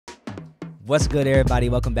What's good, everybody?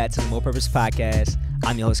 Welcome back to the More Purpose Podcast.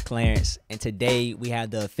 I'm your host, Clarence, and today we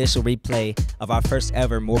have the official replay of our first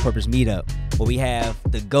ever More Purpose meetup, where we have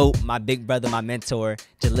the GOAT, my big brother, my mentor,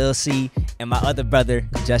 Jalil C, and my other brother,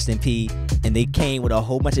 Justin P, and they came with a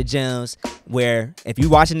whole bunch of gems where if you're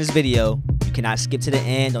watching this video, you cannot skip to the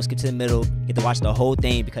end, don't skip to the middle. You get to watch the whole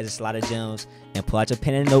thing because it's a lot of gems, and pull out your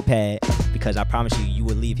pen and notepad because I promise you, you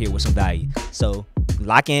will leave here with some value. So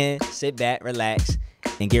lock in, sit back, relax,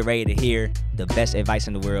 and get ready to hear the best advice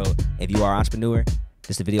in the world. If you are an entrepreneur,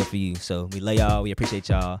 this is the video for you. So we love y'all. We appreciate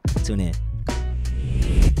y'all. Tune in.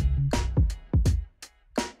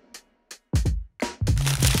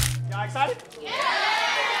 Y'all excited?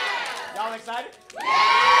 Yeah! Y'all excited?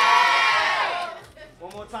 Yeah!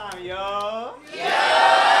 One more time, yo.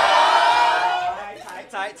 Yeah! All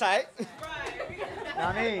right, tight.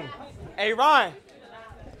 I mean, hey, Ron.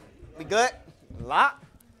 We good? Lock.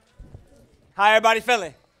 How everybody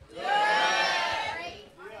feeling?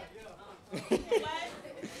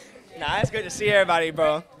 Nah, it's good to see everybody,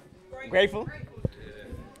 bro. Grateful.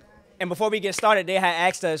 And before we get started, they had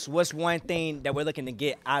asked us what's one thing that we're looking to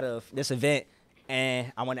get out of this event.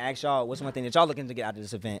 And I want to ask y'all, what's one thing that y'all looking to get out of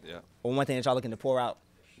this event? Yeah. Or one thing that y'all looking to pour out?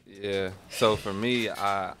 Yeah. So for me,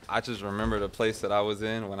 I just remember the place that I was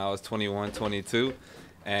in when I was 21, 22.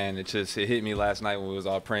 And it hit me last night when we was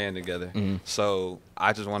all praying together. Mm-hmm. So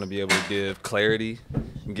I just want to be able to give clarity,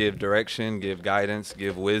 give direction, give guidance,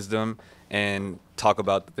 give wisdom, and talk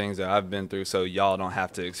about the things that I've been through so y'all don't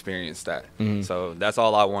have to experience that. Mm-hmm. So that's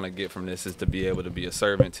all I want to get from this, is to be able to be a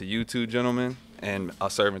servant to you two gentlemen and a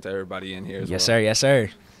servant to everybody in here as well. Yes, sir.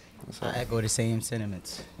 I echo the same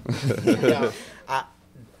sentiments.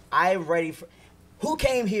 I'm ready for... Who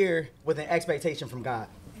came here with an expectation from God?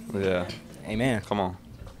 Yeah. Amen. Come on.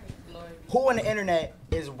 Who on the internet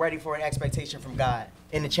is ready for an expectation from God?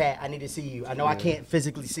 In the chat, I need to see you. I know I can't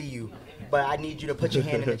physically see you, but I need you to put your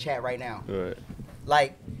hand in the chat right now. Right.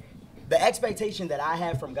 Like, the expectation that I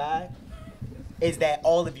have from God is that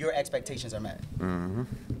all of your expectations are met. Mm-hmm.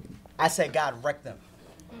 I said, God, wreck them.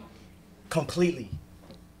 Completely.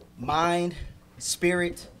 Mind,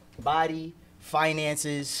 spirit, body,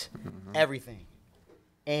 finances, everything.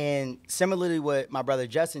 And similarly what my brother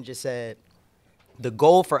Justin just said, the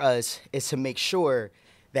goal for us is to make sure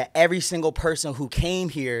that every single person who came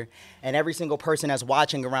here and every single person that's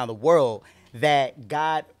watching around the world, that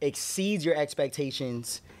God exceeds your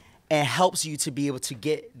expectations and helps you to be able to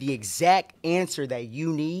get the exact answer that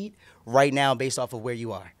you need right now based off of where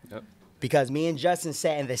you are. Yep. Because me and Justin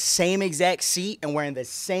sat in the same exact seat and we're in the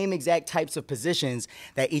same exact types of positions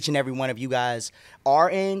that each and every one of you guys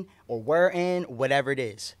are in or were in, whatever it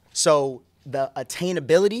is. So the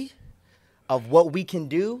attainability of what we can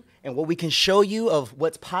do and what we can show you of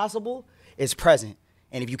what's possible is present.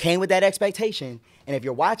 And if you came with that expectation, and if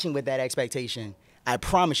you're watching with that expectation, I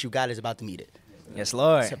promise you God is about to meet it. Yes,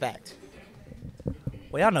 Lord. It's a fact.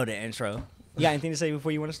 Well, y'all know the intro. You got anything to say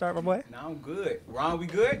before you want to start, my boy? No, I'm good. Ron, we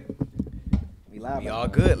good? We live. We all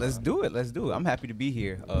good. Let's do it. I'm happy to be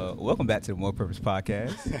here. Welcome back to the More Purpose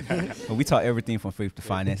Podcast. We talk everything from faith to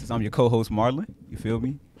finances. I'm your co-host, Marlon. You feel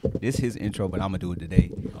me? This is his intro, but I'm going to do it today.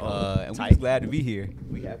 And we're just glad to be here.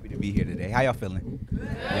 We happy to be here today. How y'all feeling?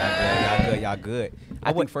 Y'all good.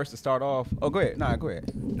 I think first to start off. Oh, go ahead. Go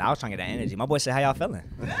ahead. Nah, I was trying to get that energy. My boy said, how y'all feeling?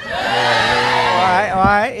 All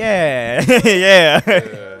right.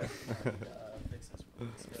 Yeah.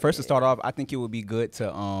 First to start off, I think it would be good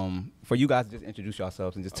to for you guys to just introduce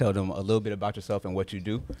yourselves and just tell them a little bit about yourself and what you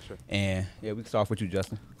do. Sure. And yeah, we can start off with you,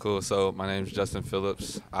 Justin. Cool. So my name is Justin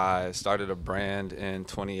Phillips. I started a brand in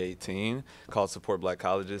 2018 called Support Black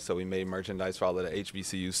Colleges. So we made merchandise for all of the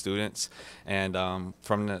HBCU students. And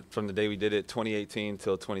from the day we did it, 2018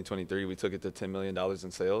 till 2023, we took it to $10 million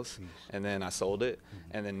in sales. And then I sold it.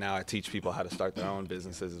 And then now I teach people how to start their own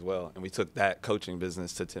businesses as well. And we took that coaching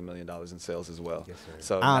business to $10 million in sales as well. Yes, sir.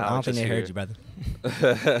 So I don't think they heard you, brother.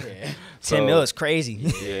 Yeah. 10 mil is crazy.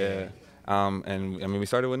 Yeah. And I mean, we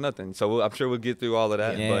started with nothing. So I'm sure we'll get through all of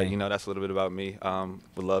that. Yeah. But, that's a little bit about me.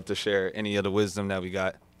 Would love to share any of the wisdom that we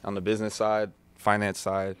got on the business side, finance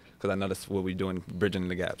side, because I know that's what we're doing, bridging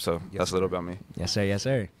the gap. So that's a little about me. Yes,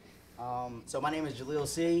 sir. So my name is Jalil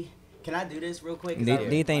C. Can I do this real quick? Do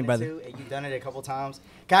your thing, brother. And you've done it a couple times.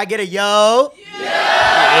 Can I get a yo?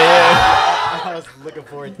 Yeah! I was looking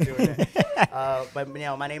forward to doing that. But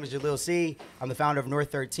my name is Jalil C. I'm the founder of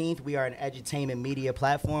North 13th. We are an edutainment media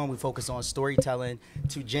platform. We focus on storytelling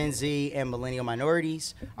to Gen Z and millennial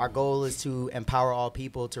minorities. Our goal is to empower all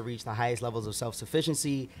people to reach the highest levels of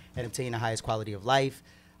self-sufficiency and obtain the highest quality of life.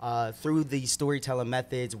 through the storytelling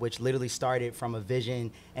methods, which literally started from a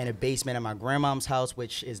vision in a basement at my grandmom's house,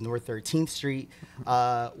 which is North 13th Street,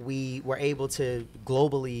 we were able to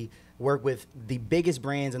globally work with the biggest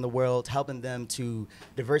brands in the world, helping them to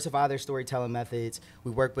diversify their storytelling methods. We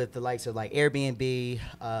work with the likes of like Airbnb,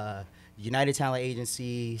 United Talent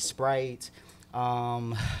Agency, Sprite,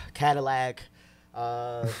 Cadillac.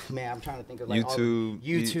 Man, I'm trying to think of like YouTube,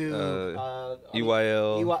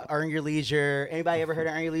 EYL, Earn Your Leisure. Anybody ever heard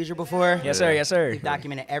of Earn Your Leisure before? Yes, sir. Yes, sir. We've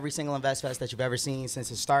documented every single Invest Fest that you've ever seen since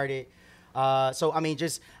it started. So, I mean,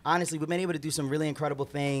 just honestly, we've been able to do some really incredible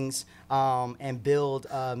things and build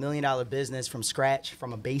a $1 million business from scratch,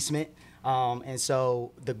 from a basement. And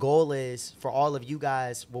so the goal is for all of you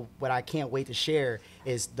guys, what I can't wait to share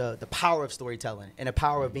is the power of storytelling and the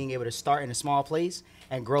power of being able to start in a small place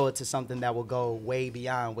and grow it to something that will go way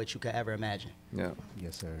beyond what you could ever imagine. Yeah.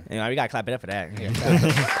 Yes, sir. You know, we got to clap it up for that. Yeah.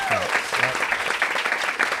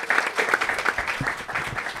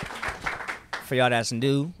 For y'all that's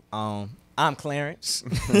new, I'm Clarence.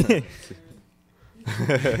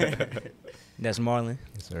 That's Marlon.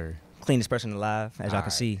 Yes, sir. Cleanest person alive, as y'all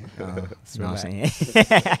can see. You know what I'm Relax. saying?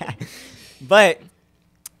 But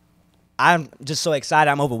I'm just so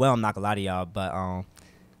excited. I'm overwhelmed, not gonna lie to y'all. But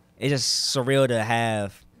it's just surreal to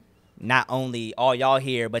have not only all y'all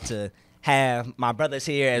here, but to have my brothers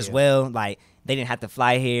here as well. Like, they didn't have to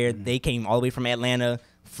fly here. They came all the way from Atlanta,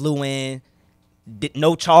 flew in, did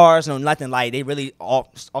no charge, no nothing. Like, they really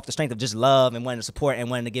off the strength of just love and wanting to support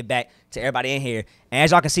and wanting to give back to everybody in here. And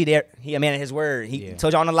as y'all can see there, he a man of his word. He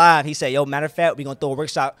told y'all on the live, he said, yo, matter of fact, we're going to throw a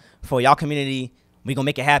workshop for y'all community. We're going to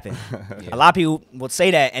make it happen. A lot of people will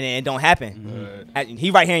say that and it don't happen.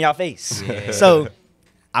 He right here in y'all face. So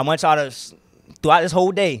I want y'all to, throughout this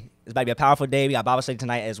whole day, it's about to be a powerful day. We got Bible study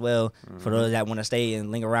tonight as well. For those that want to stay and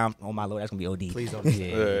linger around. Oh, my Lord, that's going to be OD. Please don't.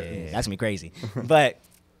 Yeah, that's going to be crazy. But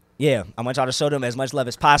yeah, I want y'all to show them as much love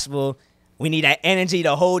as possible. We need that energy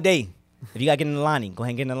the whole day. If you got to get in the line, go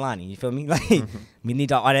ahead and get in the line. You feel me? Like, we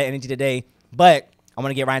need all that energy today. But I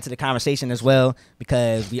want to get right into the conversation as well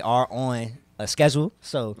because we are on a schedule.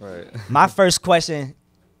 So my first question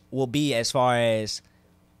will be as far as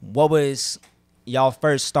what was y'all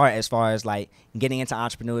first start as far as like getting into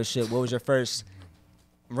entrepreneurship? What was your first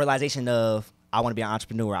realization of I want to be an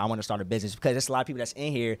entrepreneur, I want to start a business? Because there's a lot of people that's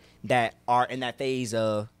in here that are in that phase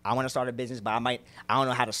of I want to start a business, but I don't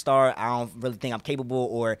know how to start. I don't really think I'm capable,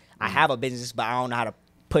 or I have a business, but I don't know how to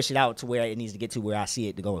push it out to where it needs to get to where I see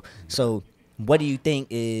it to go. So what do you think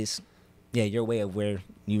is, your way of where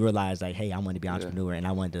you realize like, hey, I want to be an entrepreneur and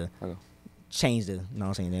I want to change the,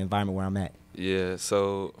 the environment where I'm at? Yeah,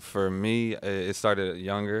 so for me, it started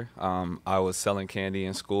younger. I was selling candy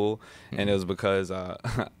in school, and it was because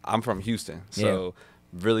I'm from Houston, so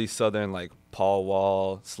really southern, like Paul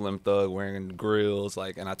Wall, Slim Thug, wearing grills,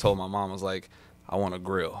 like. And I told my mom, I was like, I want a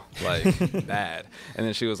grill, like bad. And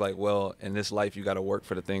then she was like, well, in this life, you got to work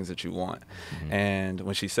for the things that you want. And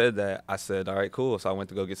when she said that, I said, all right, cool. So I went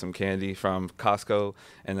to go get some candy from Costco,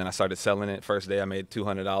 and then I started selling it. First day I made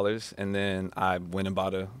 $200, and then I went and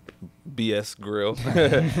bought a BS grill,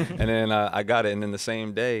 and then I got it. And then the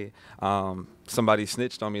same day, somebody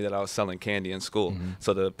snitched on me that I was selling candy in school.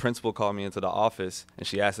 So the principal called me into the office, and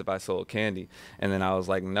she asked if I sold candy. And then I was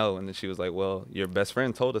like, no. And then she was like, well, your best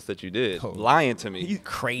friend told us that you did. Lying to me. You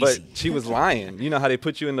crazy. But she was lying. You know how they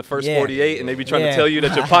put you in the first 48 and they be trying to tell you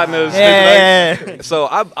that your partner's So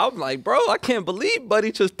I'm like, bro, I can't believe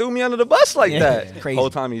Buddy just threw me under the bus like that. Crazy. Whole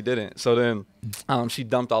time he didn't. So then she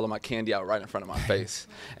dumped all of my candy out right in front of my face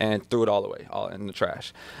and threw it all away, all in the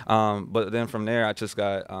trash. But then from there, I just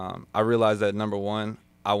got, I realized that number one,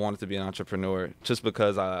 I wanted to be an entrepreneur just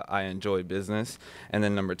because I enjoy business. And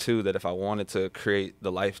then number two, that if I wanted to create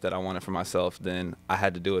the life that I wanted for myself, then I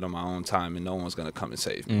had to do it on my own time and no one was going to come and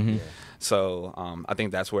save me. So I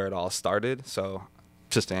think that's where it all started. So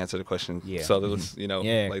just to answer the question, so it was,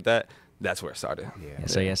 like that, that's where it started.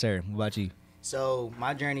 Yes, sir. What about you? So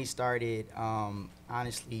my journey started,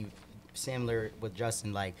 honestly, similar with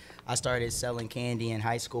Justin. Like, I started selling candy in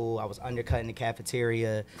high school. I was undercutting the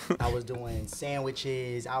cafeteria. I was doing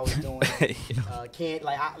sandwiches. I was doing I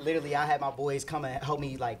had my boys come and help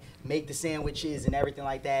me like make the sandwiches and everything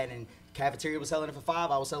like that. And cafeteria was selling it for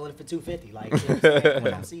 $5. I was selling it for $2.50. Like, you know what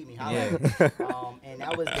I'm saying? Come see me. And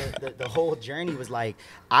that was the whole journey was like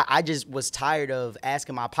I just was tired of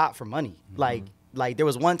asking my pop for money. Like, like there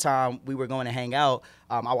was one time we were going to hang out.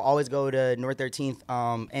 I will always go to North 13th,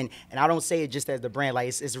 and I don't say it just as the brand. Like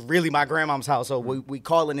it's really my grandmom's house, so we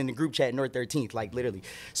call it in the group chat North 13th, like literally.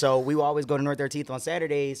 So we will always go to North 13th on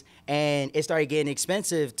Saturdays, and it started getting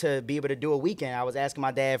expensive to be able to do a weekend. I was asking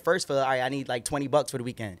my dad first for, all right, I need like $20 for the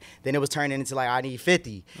weekend. Then it was turning into like I need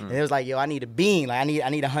 50, and it was like, yo, I need a bean, like I need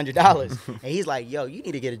 $100, and he's like, yo, you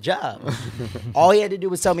need to get a job. All he had to do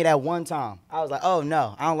was tell me that one time. I was like, oh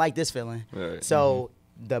no, I don't like this feeling. Right. So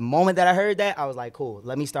the moment that I heard that, I was like, cool,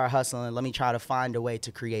 let me start hustling. Let me try to find a way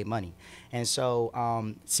to create money. And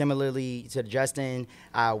so similarly to Justin,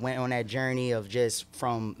 I went on that journey of just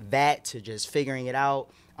from that to just figuring it out,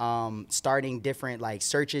 starting different like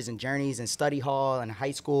searches and journeys in study hall and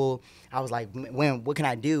high school. I was like, what can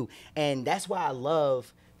I do? And that's why I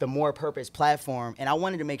love the More Purpose platform, and I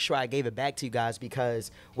wanted to make sure I gave it back to you guys because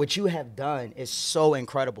what you have done is so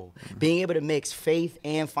incredible. Being able to mix faith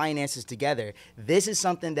and finances together, this is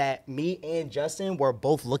something that me and Justin were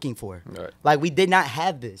both looking for. Right. Like we did not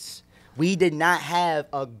have this. We did not have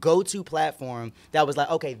a go-to platform that was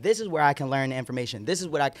like, okay, this is where I can learn the information. This is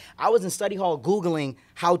what I was in study hall Googling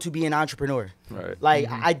how to be an entrepreneur. Right.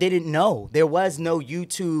 Like I didn't know. There was no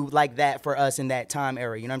YouTube like that for us in that time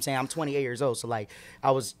era. You know what I'm saying? I'm 28 years old. So like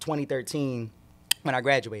I was 2013 when I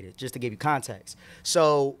graduated, just to give you context.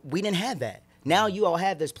 So we didn't have that. Now you all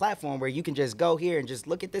have this platform where you can just go here and just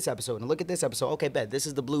look at this episode and look at this episode. Okay, bet this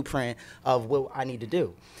is the blueprint of what I need to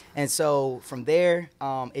do. And so from there,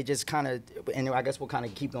 it just kind of, and I guess we'll kind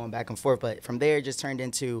of keep going back and forth, but from there it just turned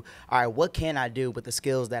into, all right, what can I do with the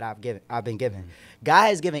skills that I've been given? God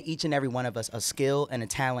has given each and every one of us a skill and a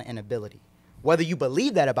talent and ability. Whether you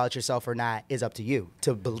believe that about yourself or not is up to you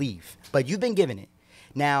to believe, but you've been given it.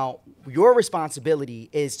 Now, your responsibility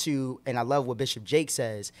is to, and I love what Bishop Jake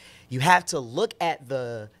says, you have to look at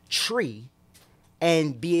the tree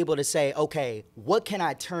and be able to say, okay, what can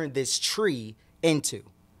I turn this tree into?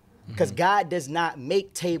 Because God does not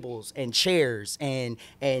make tables and chairs and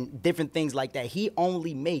different things like that. He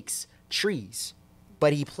only makes trees.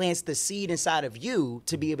 But he plants the seed inside of you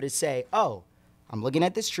to be able to say, oh, I'm looking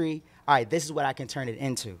at this tree. All right, this is what I can turn it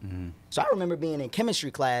into. So I remember being in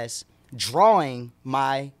chemistry class, drawing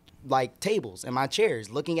my like tables and my chairs,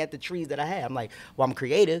 looking at the trees that I had. I'm like, well, I'm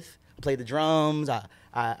creative. I play the drums.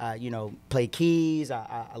 I you know, play keys.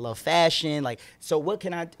 I love fashion. Like, so what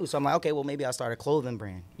can I do? So I'm like, okay, well, maybe I'll start a clothing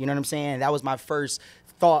brand. You know what I'm saying? That was my first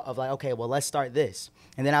thought of like, okay, well, let's start this.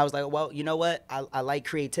 And then I was like, well, you know what? I like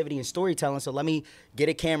creativity and storytelling. So let me get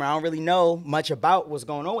a camera. I don't really know much about what's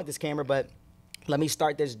going on with this camera, but let me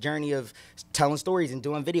start this journey of telling stories and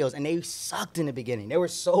doing videos. And they sucked in the beginning. They were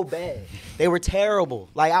so bad. They were terrible.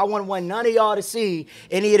 Like, I wouldn't want none of y'all to see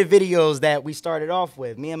any of the videos that we started off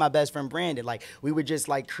with. Me and my best friend, Brandon, like, we would just,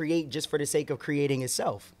 like, create just for the sake of creating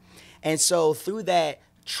itself. And so through that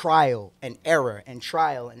trial and error,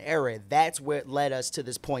 that's what led us to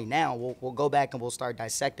this point now. We'll go back and we'll start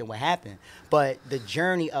dissecting what happened. But the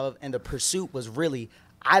journey of and the pursuit was really,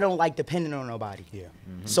 I don't like depending on nobody. Yeah.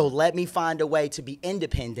 So let me find a way to be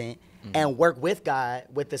independent and work with God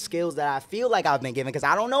with the skills that I feel like I've been given, because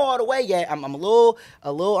I don't know all the way yet. I'm a little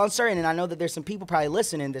uncertain, and I know that there's some people probably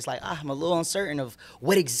listening that's like, I'm a little uncertain of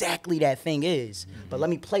what exactly that thing is. But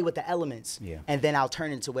let me play with the elements, and then I'll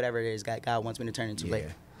turn into whatever it is God wants me to turn into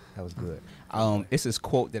later. That was good. It's this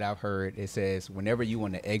quote that I've heard. It says, whenever you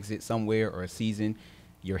want to exit somewhere or a season,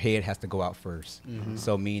 your head has to go out first.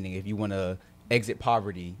 So meaning if you want to exit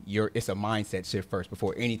poverty, it's a mindset shift first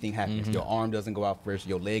before anything happens. Your arm doesn't go out first,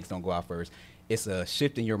 your legs don't go out first. It's a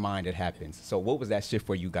shift in your mind that happens. So what was that shift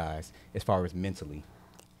for you guys as far as mentally?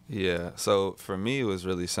 Yeah, so for me it was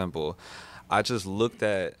really simple. I just looked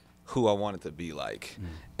at who I wanted to be like.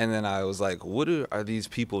 And then I was like, what are these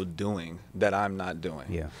people doing that I'm not doing?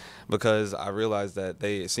 Yeah. Because I realized that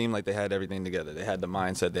it seemed like they had everything together. They had the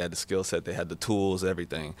mindset, they had the skill set, they had the tools,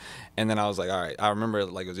 everything. And then I was like, all right, I remember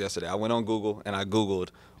like it was yesterday. I went on Google and I Googled,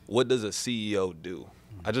 what does a CEO do?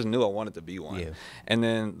 I just knew I wanted to be one. Yeah. And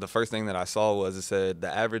then the first thing that I saw was it said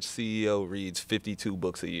the average CEO reads 52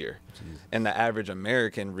 books a year. Jeez. And the average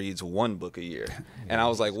American reads 1 book a year. And I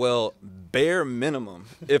was like, well, bare minimum,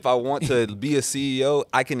 if I want to be a CEO,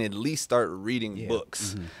 I can at least start reading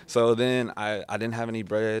books. So then I didn't have any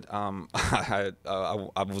bread. I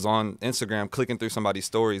was on Instagram clicking through somebody's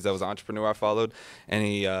stories that was an entrepreneur I followed, and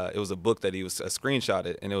it was a book that he was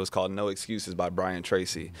screenshotted, and it was called No Excuses by Brian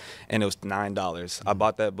Tracy, and it was $9. I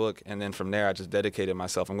bought that book, and then from there I just dedicated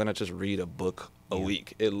myself. I'm gonna just read a book a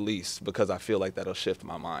week at least, because I feel like that'll shift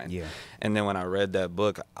my mind. And then when I read that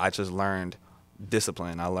book, I just learned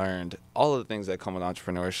discipline. I learned all of the things that come with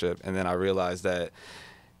entrepreneurship, and then I realized that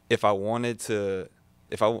if I wanted to,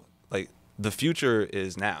 the future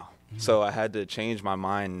is now. So I had to change my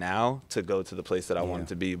mind now to go to the place that I wanted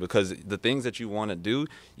to be, because the things that you want to do,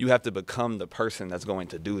 you have to become the person that's going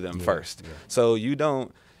to do them first. So you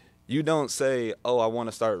don't say, oh, I want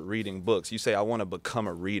to start reading books. You say, I want to become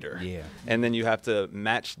a reader. And then you have to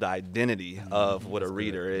match the identity of what a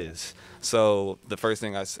reader is. So the first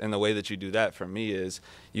thing and the way that you do that for me is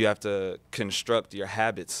you have to construct your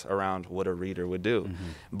habits around what a reader would do.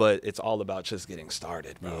 But it's all about just getting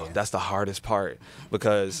started, bro. That's the hardest part,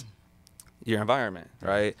 because your environment,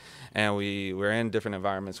 right? And we're in different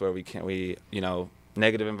environments where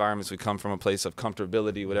negative environments. We come from a place of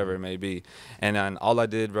comfortability, whatever it may be. And then all I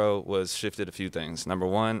did, bro, was shifted a few things. Number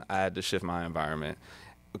one, I had to shift my environment,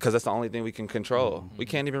 because that's the only thing we can control. We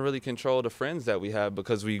can't even really control the friends that we have,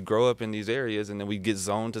 because we grow up in these areas and then we get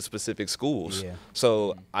zoned to specific schools.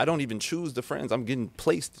 So I don't even choose the friends. I'm getting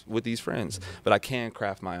placed with these friends, but I can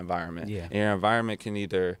craft my environment. And your environment can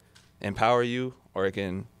either empower you or it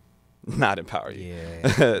can not empower you.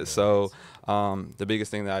 So the biggest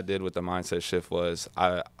thing that I did with the mindset shift was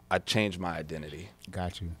I changed my identity.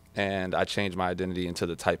 Got you. And I changed my identity into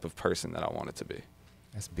the type of person that I wanted to be.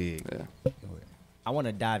 That's big. I want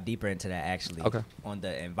to dive deeper into that, actually, on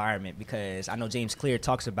the environment, because I know James Clear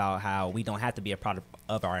talks about how we don't have to be a product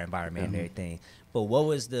of our environment and everything. But what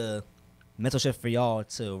was the mental shift for y'all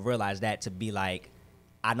to realize that, to be like,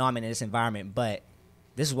 I know I'm in this environment, but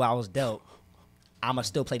this is what I was dealt. I'm going to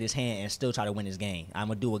still play this hand and still try to win this game. I'm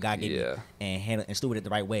going to do what God gave me and handle and steward it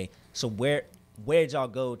the right way. So where did y'all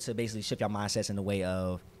go to basically shift your mindsets in the way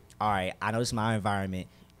of, all right, I know this is my environment,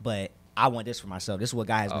 but I want this for myself. This is what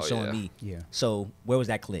God has been showing me. So where was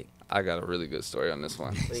that click? I got a really good story on this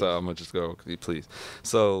one. So I'm going to just go, please.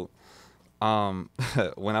 So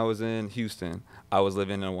when I was in Houston, I was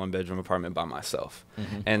living in a one-bedroom apartment by myself.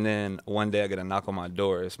 And then one day I get a knock on my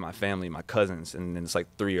door. It's my family, my cousins, and then it's like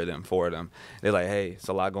 4 of them. They're like, hey, it's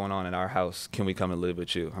a lot going on in our house. Can we come and live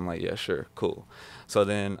with you? I'm like, yeah, sure, cool. So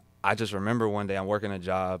then I just remember one day I'm working a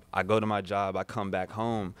job. I go to my job. I come back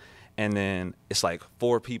home. And then it's like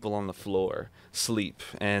 4 people on the floor sleep.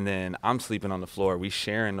 And then I'm sleeping on the floor. We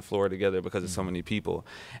sharing the floor together because of so many people.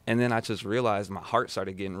 And then I just realized my heart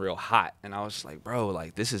started getting real hot. And I was just like, bro,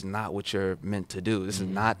 like, this is not what you're meant to do. This is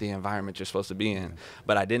not the environment you're supposed to be in.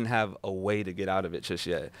 But I didn't have a way to get out of it just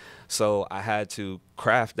yet. So I had to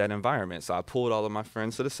craft that environment. So I pulled all of my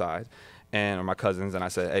friends to the side, or my cousins, and I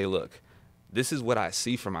said, hey, look, this is what I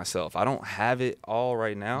see for myself. I don't have it all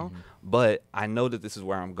right now, but I know that this is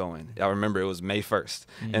where I'm going. I remember it was May 1st.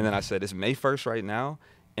 And then I said, it's May 1st right now,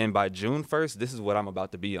 and by June 1st, this is what I'm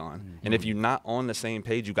about to be on. And if you're not on the same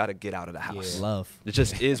page, you got to get out of the house. Love. It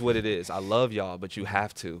just is what it is. I love y'all, but you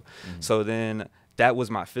have to. So then that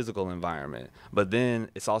was my physical environment. But then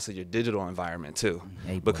it's also your digital environment too,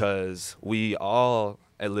 because we all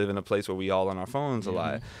live in a place where we all on our phones a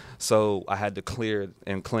lot. So I had to clear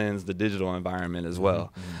and cleanse the digital environment as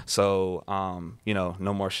well. So,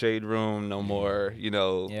 no more Shade Room, no more,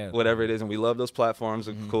 whatever it is. And we love those platforms,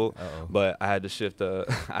 are cool. But I had to shift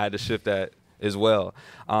that as well.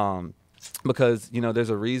 Because, there's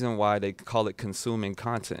a reason why they call it consuming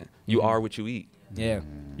content. You are what you eat.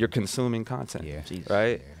 You're consuming content,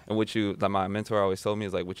 right? And what like my mentor always told me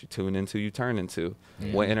is like, what you tune into, you turn into.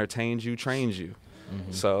 What entertains you, trains you.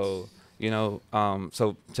 So,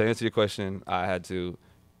 so to answer your question, I had to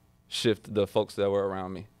shift the folks that were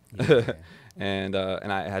around me. And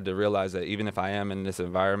I had to realize that even if I am in this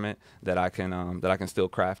environment, that I can still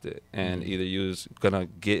craft it and either gonna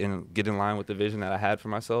get in line with the vision that I had for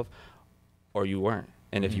myself, or you weren't.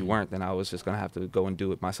 And if you weren't, then I was just gonna have to go and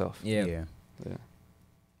do it myself.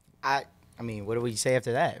 I mean, what do we say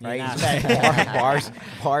after that, right?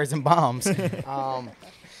 Bars and bombs.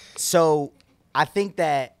 So I think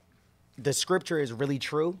that the scripture is really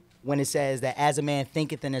true when it says that as a man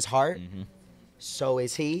thinketh in his heart, so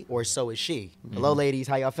is he or so is she. Hello, ladies.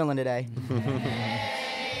 How y'all feeling today?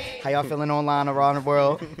 How y'all feeling online around the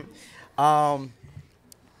world?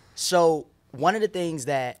 So one of the things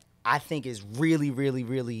that I think is really, really,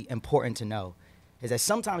 really important to know is that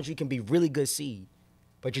sometimes you can be really good seed,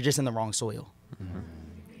 but you're just in the wrong soil.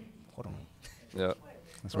 Hold on. Yeah.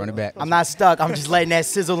 Let's run it back. I'm not stuck. I'm just letting that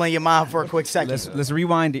sizzle in your mind for a quick second. Let's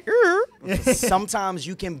rewind it. Sometimes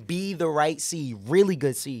you can be the right seed, really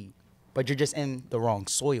good seed, but you're just in the wrong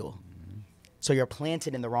soil. So you're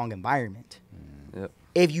planted in the wrong environment. Yep.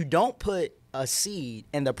 If you don't put a seed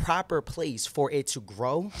in the proper place for it to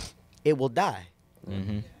grow, it will die.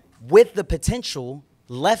 With the potential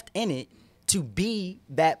left in it to be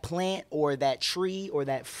that plant or that tree or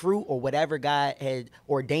that fruit or whatever God had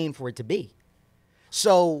ordained for it to be.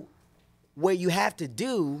 So what you have to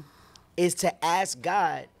do is to ask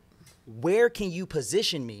God, where can you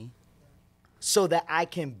position me so that I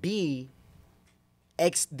can be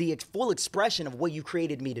the full expression of what you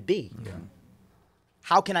created me to be? Yeah.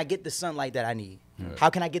 How can I get the sunlight that I need? How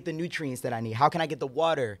can I get the nutrients that I need? How can I get the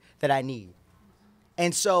water that I need?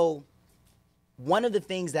 And so one of the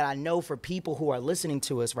things that I know for people who are listening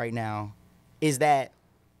to us right now is that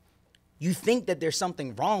you think that there's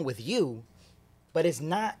something wrong with you, but it's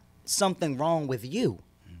not something wrong with you.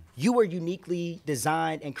 You were uniquely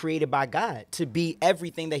designed and created by God to be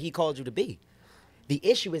everything that he called you to be. The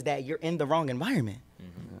issue is that you're in the wrong environment.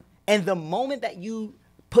 And the moment that you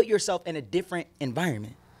put yourself in a different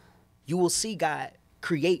environment, you will see God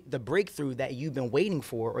create the breakthrough that you've been waiting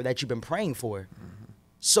for or that you've been praying for.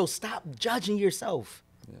 So stop judging yourself.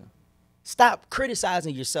 Stop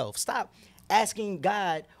criticizing yourself. Stop asking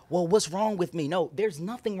God, well, what's wrong with me? No, there's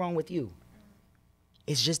nothing wrong with you.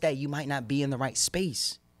 It's just that you might not be in the right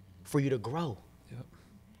space for you to grow.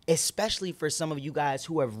 Especially for some of you guys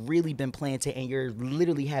who have really been planted and you're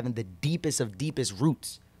literally having the deepest of deepest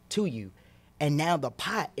roots to you. And now the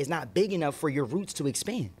pot is not big enough for your roots to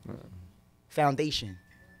expand. Foundation.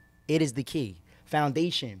 It is the key.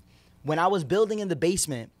 Foundation. When I was building in the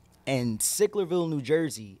basement in Sicklerville, New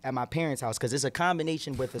Jersey at my parents' house, because it's a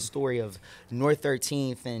combination with a story of North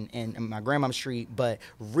 13th and my grandma's street, but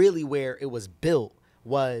really where it was built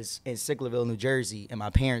was in Sicklerville, New Jersey in my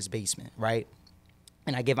parents' basement, right?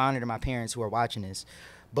 And I give honor to my parents who are watching this.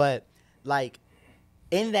 But like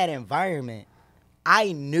in that environment,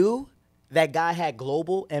 I knew that God had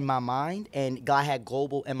global in my mind and God had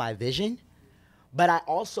global in my vision. But I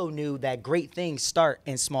also knew that great things start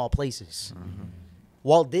in small places.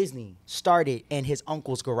 Walt Disney started in his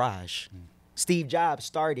uncle's garage. Steve Jobs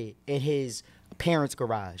started in his parents'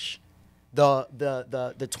 garage.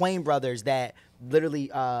 The Twain brothers that literally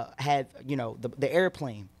had, you know, the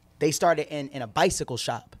airplane, they started in a bicycle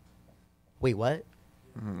shop. Wait, what?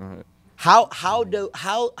 How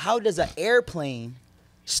does an airplane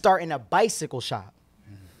start in a bicycle shop?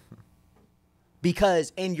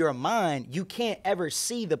 Because in your mind, you can't ever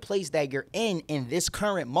see the place that you're in this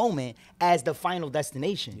current moment as the final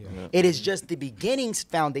destination. It is just the beginning's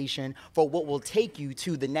foundation for what will take you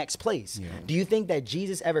to the next place. Do you think that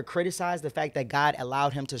Jesus ever criticized the fact that God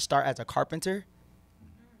allowed him to start as a carpenter?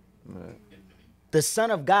 The Son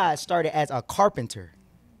of God started as a carpenter.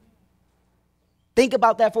 Think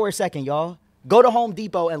about that for a second, y'all. Go to Home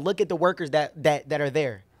Depot and look at the workers that are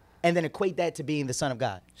there, and then equate that to being the Son of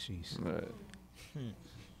God. Jeez.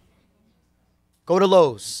 Go to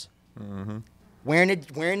Lowe's, wearing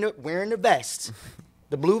the vest,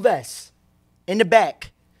 the blue vest, in the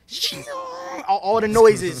back, all the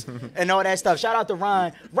noises and all that stuff. Shout out to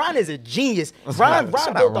Ron. Ron is a genius. Ron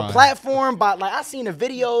built a platform, but like I seen the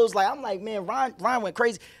videos, like I'm like, man, Ron went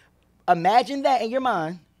crazy. Imagine that in your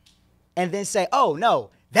mind, and then say, oh no,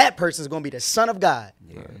 that person's gonna be the Son of God,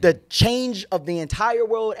 the change of the entire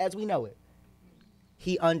world as we know it.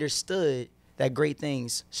 He understood that great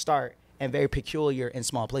things start and very peculiar in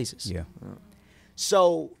small places.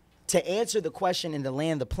 So to answer the question in the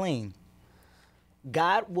land the plane,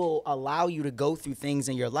 God will allow you to go through things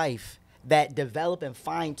in your life that develop and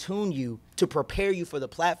fine tune you to prepare you for the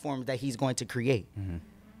platform that he's going to create.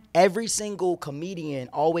 Every single comedian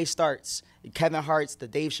always starts, Kevin Hart's, the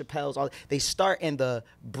Dave Chappelle's, they start in the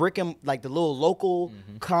like the little local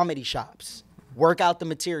comedy shops, work out the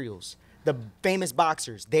materials. The famous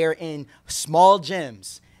boxers, they're in small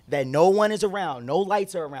gyms that no one is around, no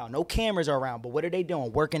lights are around, no cameras are around. But what are they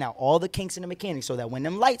doing? Working out all the kinks and the mechanics so that when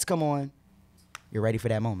them lights come on, you're ready for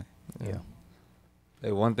that moment.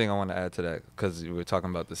 Hey, one thing I want to add to that, because we were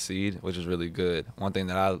talking about the seed, which is really good. One thing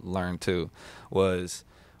that I learned too was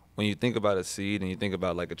when you think about a seed and you think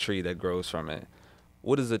about like a tree that grows from it,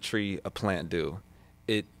 what does a plant do?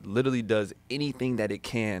 It literally does anything that it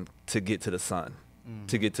can to get to the sun.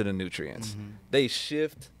 To get to the nutrients. They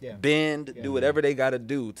shift, bend, do whatever they got to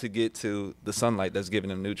do to get to the sunlight that's giving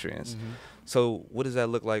them nutrients. So what does that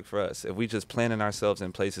look like for us? If we just planting ourselves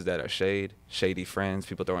in places that are shady friends,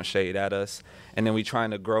 people throwing shade at us, and then we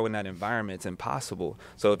trying to grow in that environment, it's impossible.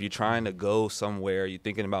 So if you're trying to go somewhere, you're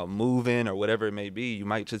thinking about moving or whatever it may be, you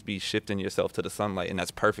might just be shifting yourself to the sunlight, and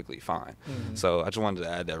that's perfectly fine. So I just wanted to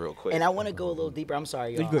add that real quick. And I want to go a little deeper. I'm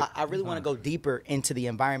sorry, y'all. I really want to go deeper into the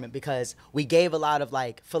environment because we gave a lot of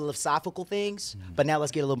like philosophical things, but now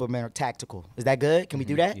let's get a little bit more tactical. Is that good? Can we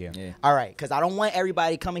do that? Yeah. All right, because I don't want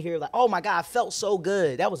everybody coming here like, oh my God, I felt so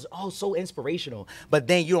good. That was so inspirational. But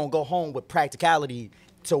then you don't go home with practicality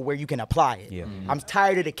to where you can apply it. I'm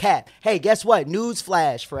tired of the cap. Hey, guess what? News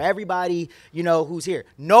flash for everybody, you know, who's here.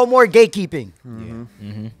 No more gatekeeping.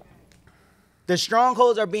 The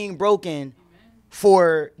strongholds are being broken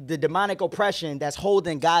for the demonic oppression that's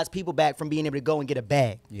holding God's people back from being able to go and get a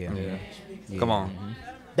bag. Yeah. Come on.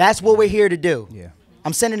 That's what we're here to do. Yeah.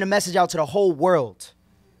 I'm sending a message out to the whole world.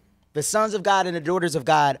 The sons of God and the daughters of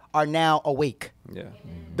God are now awake. Yeah.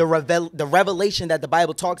 The revelation that the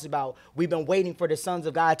Bible talks about, we've been waiting for the sons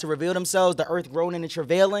of God to reveal themselves, the earth groaning and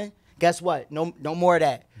travailing. Guess what? No more of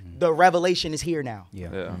that. The revelation is here now.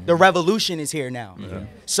 Yeah. The revolution is here now. Yeah.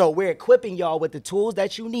 So we're equipping y'all with the tools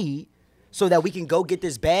that you need so that we can go get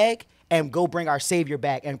this bag and go bring our Savior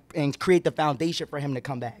back and create the foundation for him to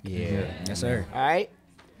come back. Yeah. Yes, sir. All right?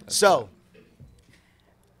 So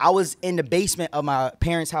I was in the basement of my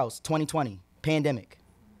parents' house, 2020, pandemic.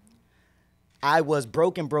 I was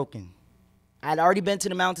broken. I'd already been to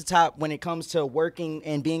the mountaintop when it comes to working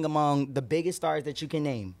and being among the biggest stars that you can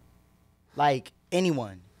name. Like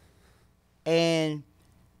anyone. And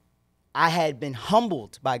I had been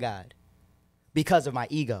humbled by God because of my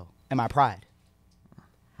ego and my pride.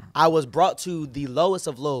 I was brought to the lowest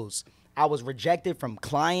of lows. I was rejected from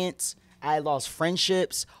clients. I lost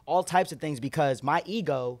friendships, all types of things because my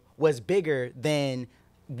ego was bigger than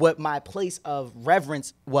what my place of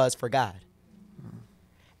reverence was for God.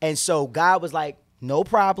 And so God was like, no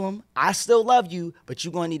problem. I still love you, but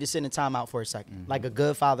you're going to need to sit in time out for a second, like a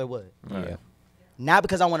good father would. Yeah. Not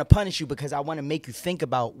because I want to punish you, because I want to make you think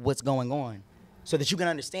about what's going on so that you can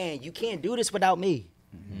understand you can't do this without me.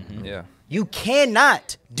 Yeah. You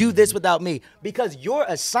cannot do this without me because your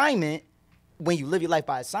assignment, when you live your life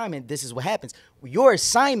by assignment, this is what happens. Your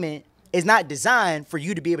assignment is not designed for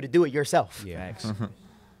you to be able to do it yourself. Yeah.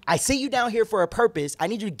 I see you down here for a purpose. I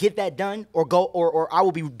need you to get that done or go, or I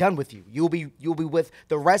will be done with you. You'll be with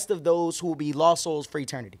the rest of those who will be lost souls for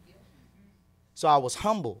eternity. So I was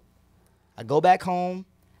humble. I go back home.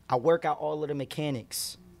 I work out all of the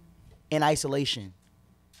mechanics in isolation.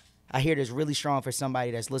 I hear this really strong for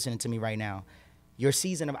somebody that's listening to me right now. Your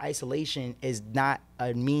season of isolation is not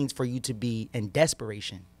a means for you to be in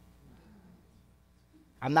desperation.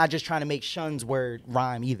 I'm not just trying to make Shun's word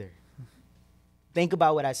rhyme either. Think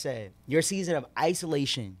about what I said. Your season of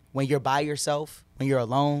isolation, when you're by yourself, when you're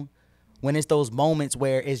alone, when it's those moments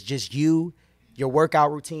where it's just you, your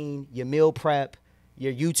workout routine, your meal prep,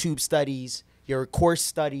 your YouTube studies, your course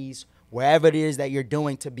studies, wherever it is that you're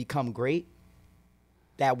doing to become great,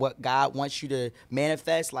 that what God wants you to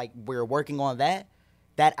manifest, like we're working on that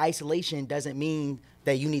isolation doesn't mean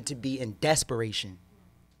that you need to be in desperation.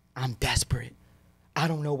 I'm desperate. I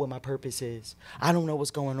don't know what my purpose is. I don't know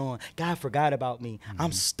what's going on. God forgot about me.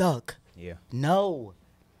 I'm stuck. Yeah. No,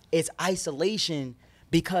 it's isolation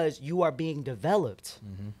because you are being developed.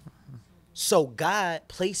 So God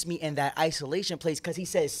placed me in that isolation place because he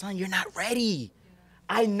says, son, you're not ready.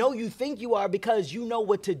 I know you think you are because you know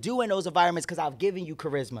what to do in those environments because I've given you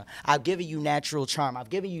charisma. I've given you natural charm. I've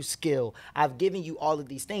given you skill. I've given you all of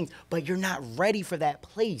these things, but you're not ready for that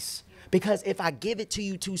place. Because if I give it to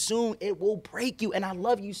you too soon, it will break you. And I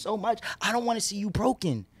love you so much. I don't want to see you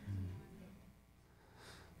broken.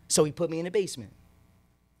 So he put me in the basement.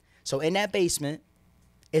 So in that basement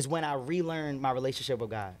is when I relearned my relationship with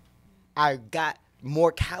God. I got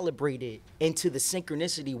more calibrated into the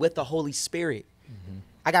synchronicity with the Holy Spirit.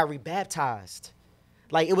 I got rebaptized.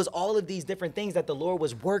 Like it was all of these different things that the Lord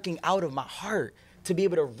was working out of my heart to be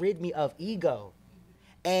able to rid me of ego.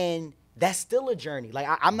 And that's still a journey. Like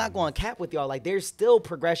I'm not going to cap with y'all. Like there's still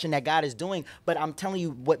progression that God is doing, but I'm telling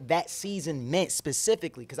you what that season meant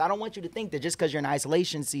specifically. Because I don't want you to think that just because you're in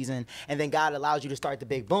isolation season and then God allows you to start the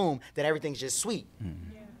big boom, that everything's just sweet.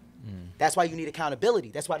 That's why you need accountability.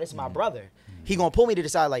 That's why this is my brother. He going to pull me to the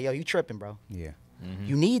side like, yo, you tripping, bro. Yeah.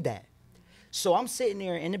 You need that. So I'm sitting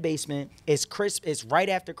there in the basement. It's right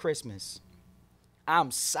after Christmas.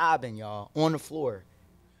 I'm sobbing, y'all, on the floor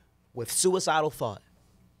with suicidal thought.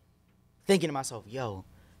 Thinking to myself, yo,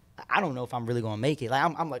 I don't know if I'm really gonna make it. Like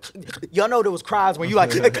I'm like, y'all know there was cries when you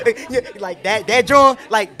like, like that drawing,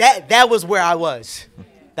 like that was where I was.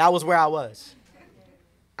 That was where I was.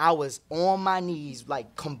 I was on my knees,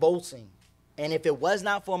 like convulsing. And if it was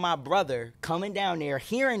not for my brother coming down there,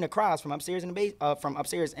 hearing the cries from upstairs from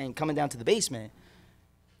upstairs and coming down to the basement,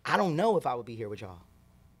 I don't know if I would be here with y'all.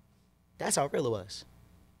 That's how real it was.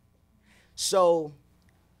 So,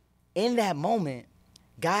 in that moment,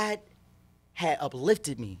 God had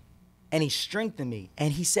uplifted me and he strengthened me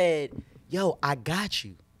and he said, yo, I got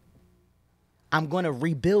you. I'm going to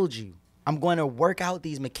rebuild you. I'm going to work out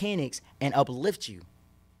these mechanics and uplift you.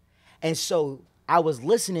 And so I was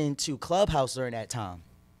listening to Clubhouse during that time.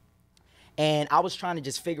 And I was trying to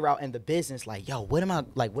just figure out in the business, like, yo, what am I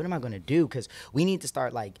going to do? Because we need to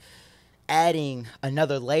start like adding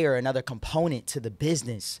another layer, another component to the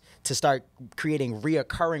business to start creating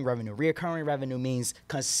reoccurring revenue. Reoccurring revenue means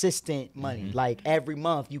consistent money. Like every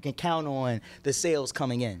month you can count on the sales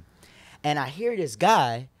coming in. And I hear this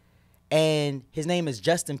guy, and his name is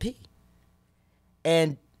Justin P.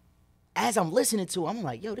 And as I'm listening to him, I'm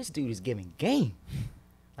like, yo, this dude is giving game.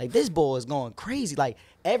 Like, this boy is going crazy. Like,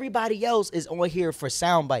 everybody else is on here for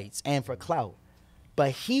sound bites and for clout.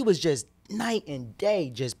 But he was just night and day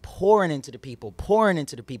just pouring into the people, pouring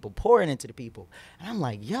into the people, pouring into the people. And I'm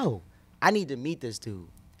like, yo, I need to meet this dude.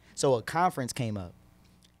 So a conference came up,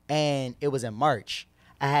 and it was in March.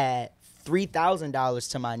 I had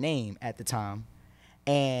 $3,000 to my name at the time,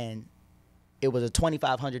 and it was a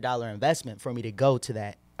 $2,500 investment for me to go to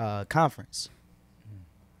that conference.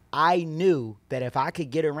 I knew that if I could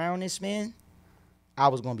get around this man, I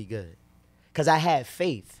was going to be good because I had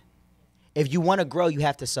faith. If you want to grow, you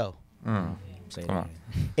have to sow. Say that.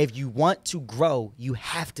 If you want to grow, you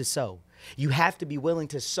have to sow. You have to be willing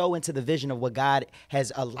to sow into the vision of what God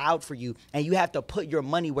has allowed for you, and you have to put your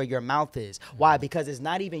money where your mouth is. Why? Because it's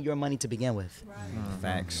not even your money to begin with.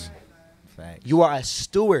 Facts. Facts. You are a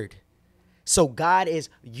steward. So God is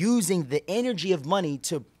using the energy of money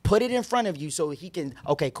to put it in front of you so he can,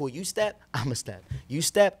 okay, cool, you step, I'm a step. You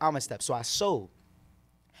step, I'm a step. So I sowed.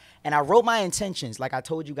 And I wrote my intentions like I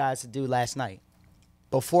told you guys to do last night.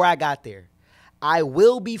 Before I got there, I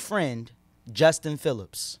will befriend Justin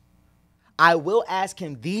Phillips. I will ask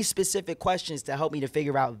him these specific questions to help me to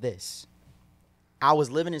figure out this. I was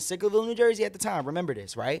living in Sicklerville, New Jersey at the time. Remember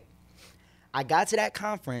this, right? I got to that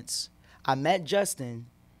conference. I met Justin.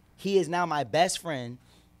 He is now my best friend.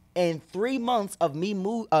 In 3 months of me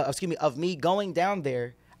me going down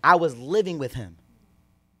there, I was living with him.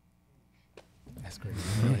 That's crazy.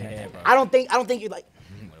 Yeah, bro. I don't think you're like.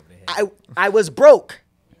 I was broke.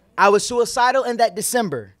 I was suicidal in that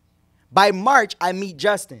December. By March, I meet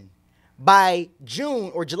Justin. By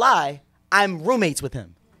June or July, I'm roommates with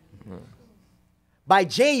him. By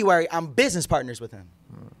January, I'm business partners with him.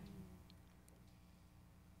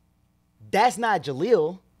 That's not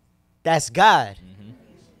Jaleel. That's God.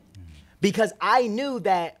 Because I knew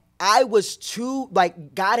that I was too,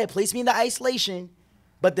 like, God had placed me in the isolation,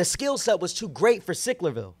 but the skill set was too great for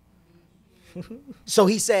Sicklerville. So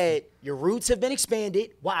he said, your roots have been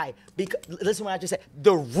expanded. Why? Because, listen what I just said.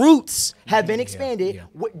 The roots have been expanded.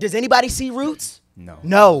 Yeah. Does anybody see roots? No.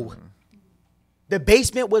 No. The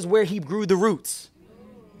basement was where he grew the roots.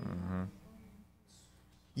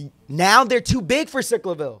 Now they're too big for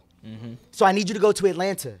Sicklerville. So I need you to go to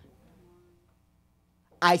Atlanta.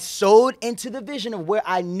 I sowed into the vision of where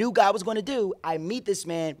I knew God was going to do. I meet this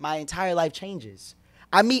man. My entire life changes.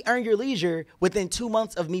 I meet Earn Your Leisure within 2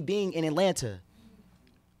 months of me being in Atlanta.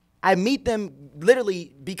 I meet them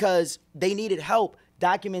literally because they needed help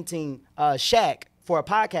documenting Shaq for a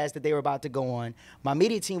podcast that they were about to go on. My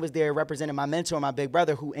media team was there representing my mentor, my big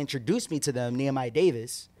brother, who introduced me to them, Nehemiah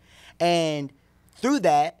Davis. And through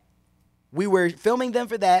that, we were filming them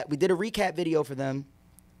for that. We did a recap video for them.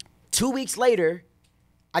 2 weeks later,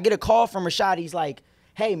 I get a call from Rashad. He's like,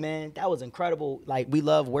 hey, man, that was incredible. Like, we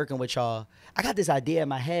love working with y'all. I got this idea in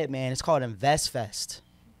my head, man. It's called Invest Fest.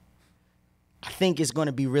 I think it's going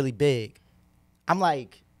to be really big. I'm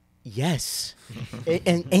like, yes.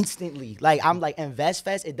 And instantly, like, I'm like, Invest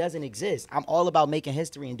Fest, it doesn't exist. I'm all about making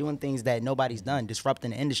history and doing things that nobody's done,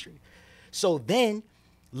 disrupting the industry. So then,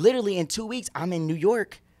 literally in 2 weeks, I'm in New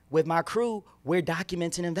York with my crew. We're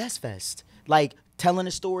documenting Invest Fest. Like, telling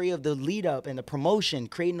the story of the lead up and the promotion,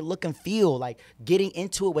 creating the look and feel, like getting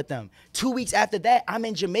into it with them. 2 weeks after that, I'm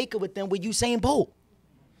in Jamaica with them with Usain Bolt.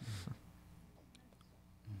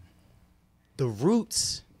 The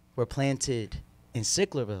roots were planted in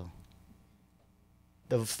Sicklerville.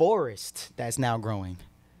 The forest that's now growing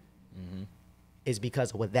is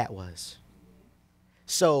because of what that was.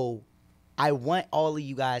 So I want all of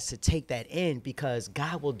you guys to take that in because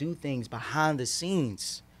God will do things behind the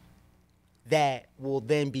scenes that will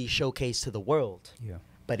then be showcased to the world. Yeah.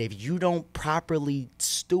 But if you don't properly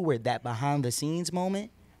steward that behind the scenes moment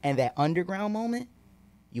and that underground moment,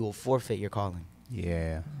 you will forfeit your calling.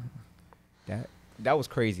 Yeah. That was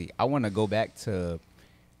crazy. I want to go back to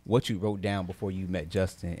what you wrote down before you met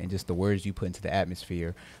Justin and just the words you put into the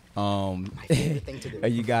atmosphere. My favorite thing to do.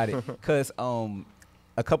 You got it. Because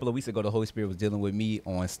a couple of weeks ago, the Holy Spirit was dealing with me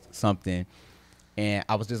on something. And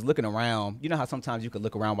I was just looking around. You know how sometimes you could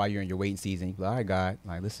look around while you're in your waiting season. You be like, all right, God,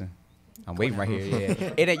 like, listen, I'm waiting right here.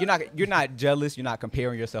 Yeah. And then you're not jealous. You're not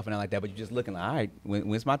comparing yourself and nothing like that. But you're just looking like, all right,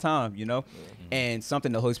 when's my time, you know? And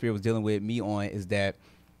something the Holy Spirit was dealing with me on is that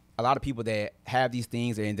a lot of people that have these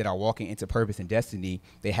things and that are walking into purpose and destiny,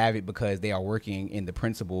 they have it because they are working in the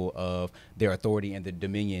principle of their authority and the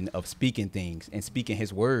dominion of speaking things and speaking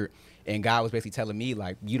his word. And God was basically telling me,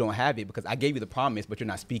 like, you don't have it because I gave you the promise, but you're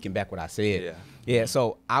not speaking back what I said. Yeah.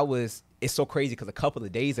 So it's so crazy because a couple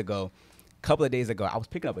of days ago, I was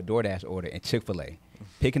picking up a DoorDash order in Chick-fil-A,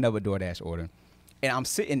 and I'm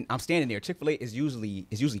standing there. Chick-fil-A is usually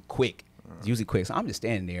quick. It's usually quick. So I'm just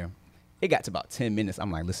standing there. It got to about 10 minutes.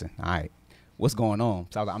 I'm like, listen, all right, what's going on?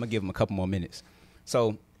 So I was like, I'm going to give him a couple more minutes.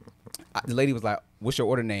 So the lady was like, what's your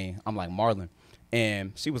order name? I'm like, Marlon.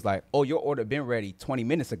 And she was like, oh, your order been ready 20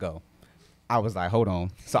 minutes ago. I was like, hold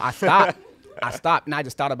on. So I stopped. And I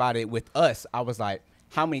just thought about it with us. I was like,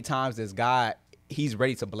 how many times does God, he's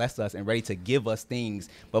ready to bless us and ready to give us things,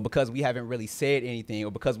 but because we haven't really said anything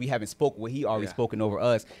or because we haven't spoken what he already spoken over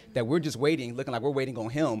us, that we're just waiting, looking like we're waiting on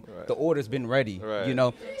him. Right. The order's been ready, you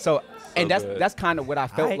know? So and that's kind of what I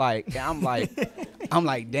felt like. And I'm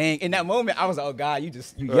like, dang. In that moment, I was like, oh God, you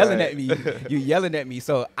yelling at me. You yelling at me.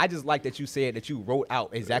 So I just like that you said that you wrote out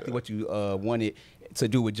exactly what you wanted to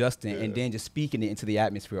do with Justin, and then just speaking it into the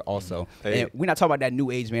atmosphere also. Hey. And we're not talking about that new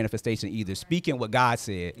age manifestation either. Speaking what God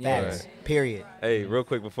said. Yes. Right. Period. Hey, real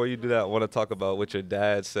quick before you do that, I want to talk about what your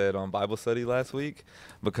dad said on Bible study last week,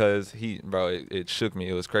 because it shook me.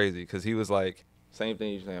 It was crazy because he was like, same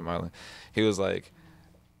thing you're saying, Marlon. He was like,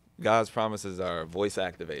 God's promises are voice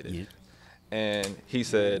activated. Yeah. And he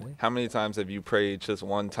said, how many times have you prayed just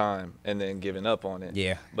one time and then given up on it?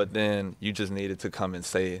 Yeah. But then you just needed to come and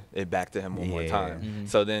say it back to him one more time. Mm-hmm.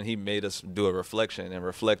 So then he made us do a reflection and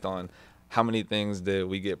reflect on how many things did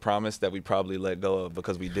we get promised that we probably let go of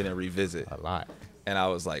because we didn't revisit. A lot. And I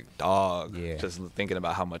was like, dog, just thinking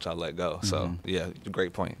about how much I let go. Mm-hmm. So, yeah,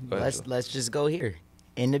 great point. Let's just go here.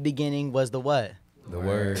 In the beginning was the what? The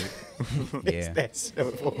word. It's that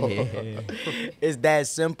simple. It's that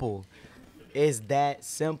simple. It's that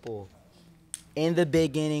simple. In the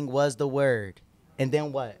beginning was the word. And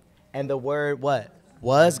then what? And the word what?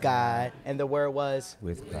 Was God. And the word was?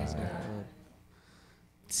 With God.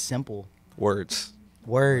 Simple. Words.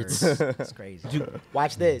 It's crazy.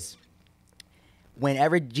 Watch this.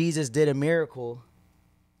 Whenever Jesus did a miracle,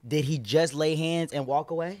 did he just lay hands and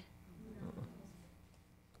walk away?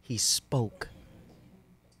 He spoke.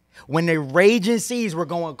 When the raging seas were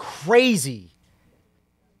going crazy,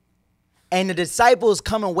 and the disciples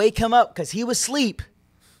come and wake him up because he was asleep.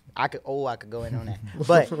 I could go in on that.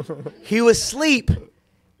 But he was asleep.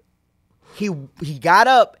 He got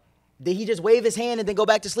up. Did he just wave his hand and then go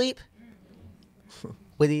back to sleep?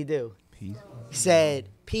 What did he do? Peace. He said,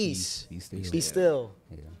 peace. Be still.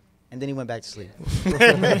 Yeah. And then he went back to sleep.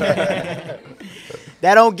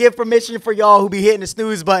 That don't give permission for y'all who be hitting the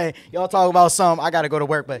snooze button. Y'all talk about something. I got to go to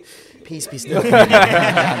work, but peace, be still.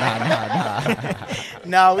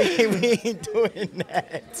 No, we ain't doing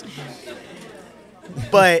that.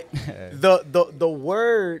 But the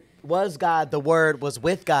word was God. The word was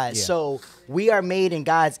with God. Yeah. So we are made in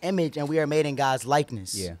God's image and we are made in God's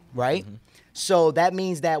likeness. Yeah. Right? Mm-hmm. So that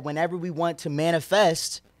means that whenever we want to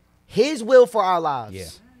manifest his will for our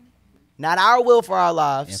lives, not our will for our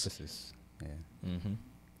lives. Emphasis. Mm-hmm.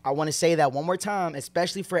 I want to say that one more time,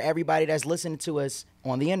 especially for everybody that's listening to us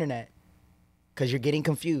on the internet, because you're getting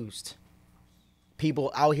confused.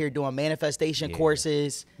 People out here doing manifestation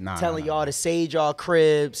courses, telling y'all to sage y'all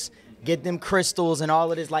cribs, get them crystals and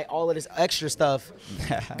all of this extra stuff.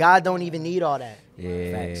 God don't even need all that.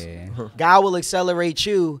 Yeah. God will accelerate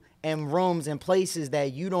you in rooms and places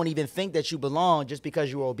that you don't even think that you belong just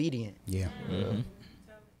because you're obedient. Yeah. Mm-hmm.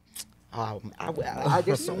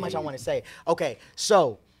 There's so much I want to say. Okay,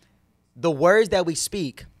 so the words that we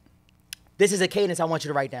speak, this is a cadence I want you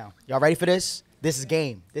to write down. Y'all ready for this? This is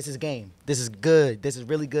game. This is game. This is good. This is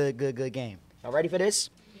really good game. Y'all ready for this?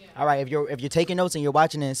 Yeah. All right, if you're taking notes and you're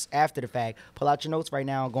watching this after the fact, pull out your notes right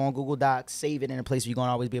now, go on Google Docs, save it in a place where you're going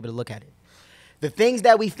to always be able to look at it. The things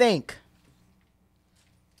that we think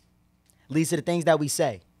leads to the things that we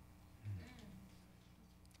say.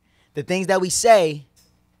 The things that we say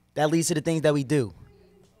that leads to the things that we do.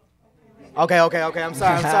 Okay. I'm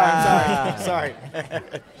sorry.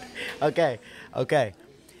 Okay.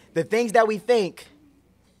 The things that we think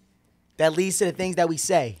that leads to the things that we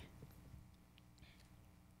say.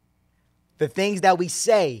 The things that we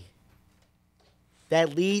say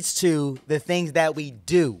that leads to the things that we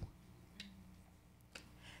do.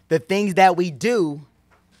 The things that we do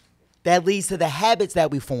that leads to the habits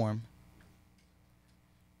that we form.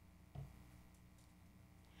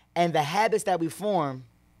 And the habits that we form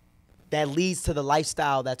that leads to the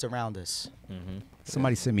lifestyle that's around us. Mm-hmm.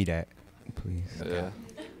 Somebody send me that, please. Yeah.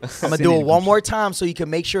 I'm going to do it one more time so you can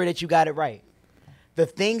make sure that you got it right. The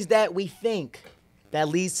things that we think that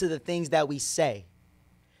leads to the things that we say.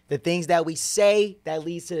 The things that we say that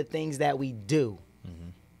leads to the things that we do.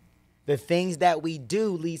 The things that we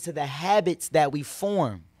do leads to the habits that we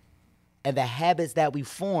form. And the habits that we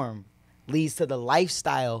form leads to the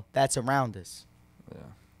lifestyle that's around us. Yeah.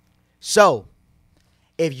 So,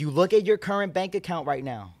 if you look at your current bank account right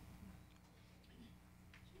now,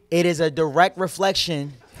 it is a direct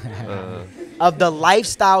reflection of the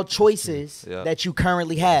lifestyle choices that you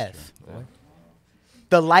currently have. Yeah.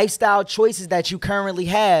 The lifestyle choices that you currently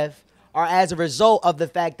have are as a result of the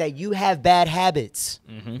fact that you have bad habits,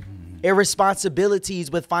 irresponsibilities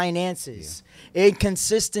with finances,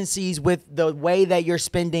 inconsistencies with the way that you're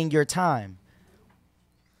spending your time.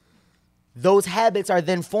 Those habits are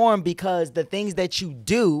then formed because the things that you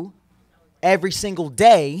do every single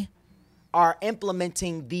day are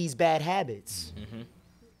implementing these bad habits.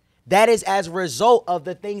 That is as a result of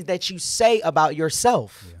the things that you say about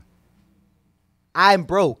yourself. I'm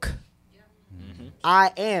broke.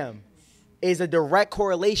 I am is a direct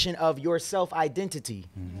correlation of your self-identity.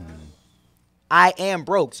 I am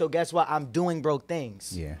broke. So guess what? I'm doing broke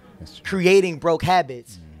things. Yeah, that's true. Creating broke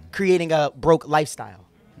habits, creating a broke lifestyle.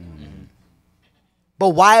 But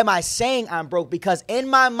why am I saying I'm broke? Because in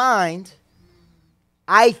my mind,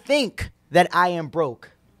 I think that I am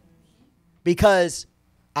broke because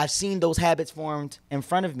I've seen those habits formed in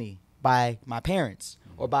front of me by my parents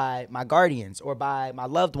or by my guardians or by my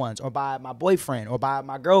loved ones or by my boyfriend or by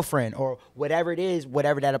my girlfriend or whatever it is,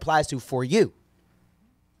 whatever that applies to for you.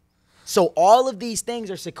 So all of these things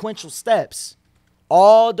are sequential steps,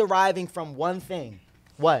 all deriving from one thing.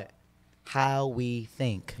 What? How we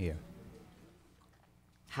think. Yeah.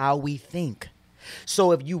 How we think.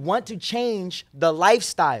 So if you want to change the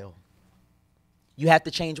lifestyle, you have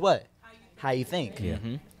to change what? How you think. Yeah.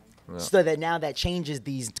 So that now that changes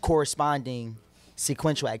these corresponding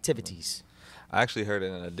sequential activities. I actually heard it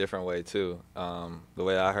in a different way too. The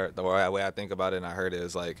way I think about it, and I heard it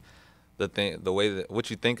is like the way that what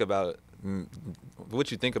you think about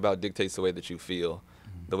dictates the way that you feel.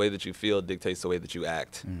 The way that you feel dictates the way that you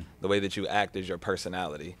act. The way that you act is your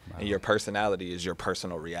personality, and your personality is your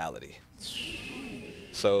personal reality.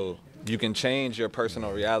 So you can change your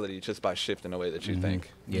personal reality just by shifting the way that you think.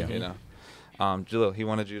 Yeah. You know. Jalil, he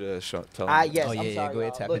wanted you to tell him. Yes, Oh, I'm yeah, sorry, go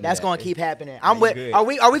ahead, y'all. tap Look, into that's that. going to keep happening. Are I'm you with. good?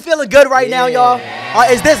 Are we feeling good right now, y'all?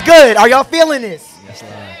 Is this good? Are y'all feeling this? That's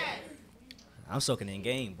live. I'm soaking in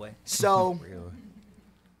game, boy. So, Real.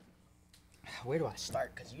 where do I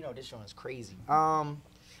start? Because you know this show is crazy. All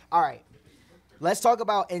right, let's talk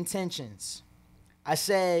about intentions. I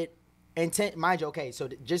said intent. Mind you, okay. So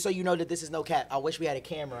just so you know that this is no cap, I wish we had a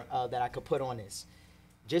camera that I could put on this.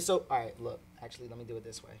 Just so. All right, look. Actually, let me do it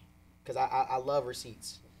this way, because I love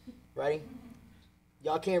receipts. Ready?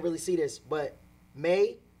 Y'all can't really see this, but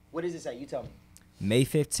May. What does it say? You tell me. May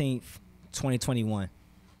 15th, 2021.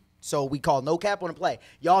 So we call no cap on the play.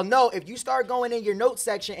 Y'all know if you start going in your notes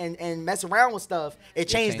section and mess around with stuff, it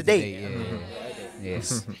changed the date. Yeah.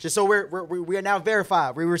 Yes. Just so we are now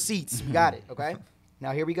verified. We're receipts. We got it. Okay.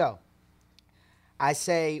 Now here we go. I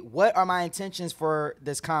say, what are my intentions for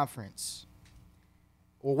this conference?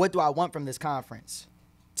 Or what do I want from this conference?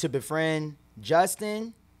 To befriend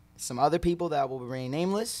Justin, some other people that will remain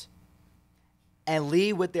nameless, and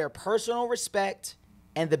lead with their personal respect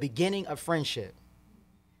and the beginning of friendship.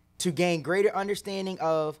 To gain greater understanding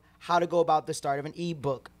of how to go about the start of an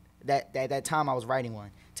ebook that time I was writing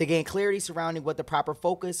one. To gain clarity surrounding what the proper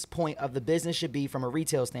focus point of the business should be from a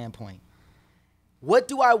retail standpoint. What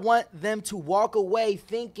do I want them to walk away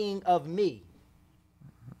thinking of me?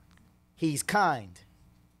 He's kind.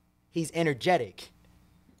 He's energetic.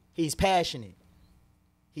 He's passionate.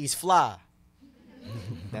 He's fly.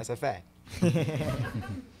 That's a fact.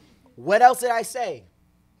 What else did I say?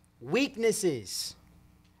 Weaknesses.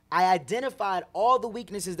 I identified all the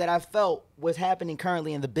weaknesses that I felt was happening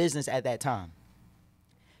currently in the business at that time.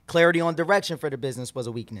 Clarity on direction for the business was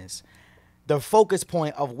a weakness. The focus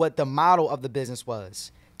point of what the model of the business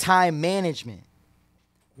was. Time management.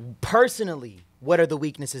 Personally, what are the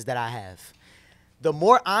weaknesses that I have? The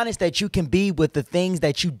more honest that you can be with the things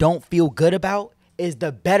that you don't feel good about is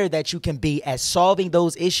the better that you can be at solving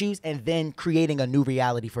those issues and then creating a new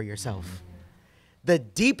reality for yourself. The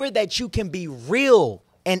deeper that you can be real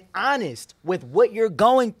and honest with what you're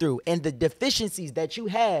going through and the deficiencies that you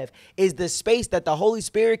have is the space that the Holy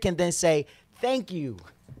Spirit can then say, thank you.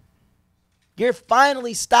 You're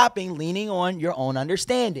finally stopping leaning on your own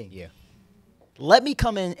understanding. Yeah. Let me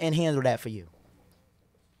come in and handle that for you.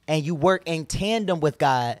 And you work in tandem with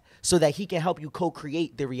God so that he can help you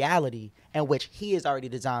co-create the reality in which he has already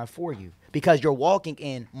designed for you. because you're walking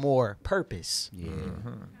in more purpose. Yeah.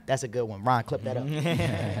 That's a good one. Ron, clip that up.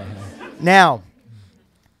 Now,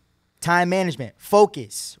 time management,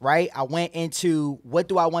 focus, right? I went into what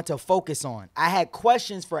do I want to focus on? I had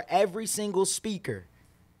questions for every single speaker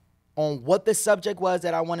on what the subject was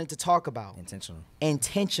that I wanted to talk about.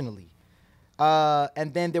 Intentionally.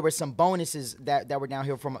 And then there were some bonuses that were down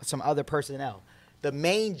here from some other personnel. The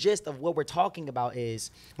main gist of what we're talking about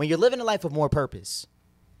is when you're living a life of more purpose,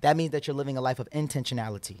 that means that you're living a life of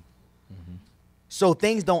intentionality. So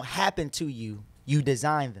things don't happen to you, you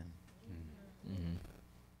design them.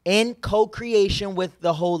 In co-creation with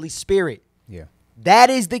the Holy Spirit. Yeah. That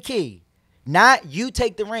is the key. Not you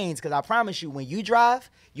take the reins, because I promise you, when you drive,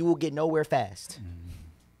 you will get nowhere fast.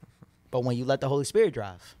 But when you let the Holy Spirit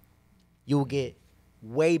drive, you will get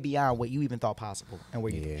way beyond what you even thought possible and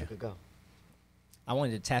where you think you could go. I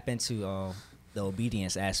wanted to tap into the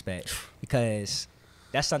obedience aspect, because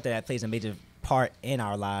that's something that plays a major part in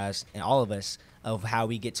our lives and all of us of how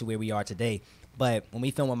we get to where we are today. But when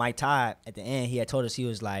we filmed with Mike Todd, at the end, he had told us, he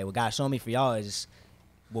was like, what God showed me for y'all is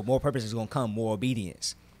what more purpose is going to come, more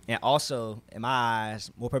obedience. And also, in my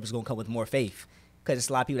eyes, more purpose is going to come with more faith. Because there's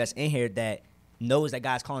a lot of people that's in here that knows that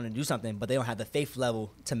God's calling them to do something, but they don't have the faith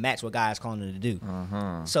level to match what God's calling them to do.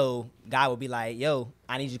 So God will be like, yo,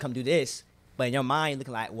 I need you to come do this. But in your mind, you're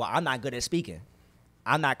looking like, well, I'm not good at speaking.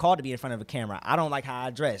 I'm not called to be in front of a camera. I don't like how I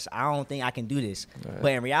dress. I don't think I can do this. Right.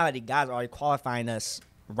 But in reality, God's already qualifying us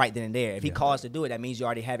right then and there. If he calls us to do it, that means you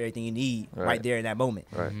already have everything you need right there in that moment.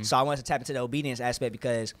 So I wanted to tap into the obedience aspect,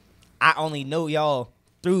 because I only know y'all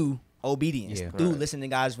through obedience, through listening to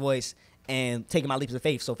God's voice and taking my leaps of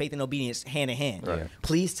faith. So faith and obedience hand in hand.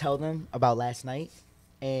 Please tell them about last night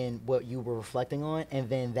and what you were reflecting on, and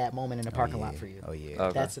then that moment in the parking lot for you.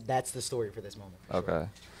 That's the story for this moment. Okay.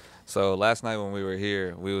 So last night when we were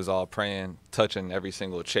here, we was all praying, touching every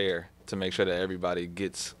single chair to make sure that everybody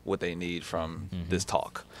gets what they need from this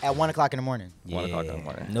talk. At 1 o'clock in the morning. 1 o'clock in the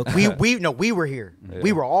morning. No we were here.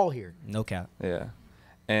 We were all here. No cap. Yeah.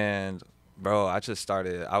 And bro,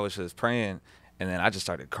 I was just praying, and then I just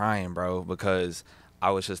started crying, bro, because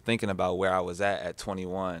I was just thinking about where I was at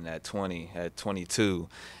 21, at 20, at 22.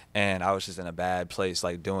 And I was just in a bad place,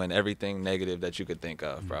 like doing everything negative that you could think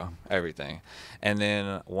of, bro, everything. And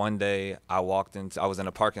then one day I was in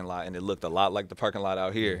a parking lot, and it looked a lot like the parking lot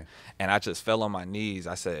out here. And I just fell on my knees.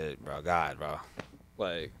 I said, bro, God, bro,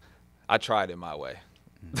 like, I tried it my way.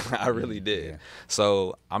 I really did.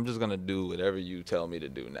 So I'm just going to do whatever you tell me to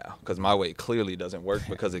do now, because my way clearly doesn't work,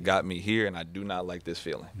 because it got me here, and I do not like this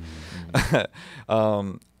feeling.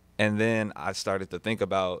 And then I started to think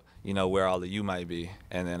about, where all of you might be.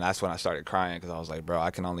 And then that's when I started crying, because I was like, bro,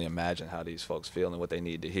 I can only imagine how these folks feel and what they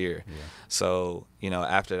need to hear. So,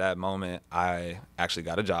 after that moment, I actually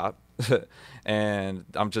got a job. And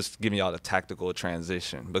I'm just giving y'all the tactical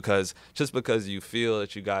transition, because just because you feel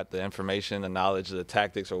that you got the information, the knowledge, the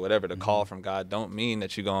tactics, or whatever, the call from God, don't mean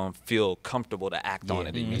that you're going to feel comfortable to act on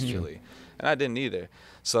it immediately. And I didn't either.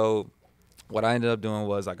 So what I ended up doing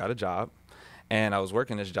was I got a job. And I was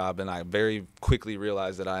working this job, and I very quickly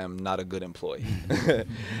realized that I am not a good employee.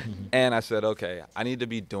 And I said, okay, I need to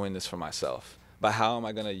be doing this for myself. But how am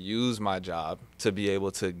I going to use my job to be able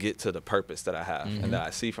to get to the purpose that I have and that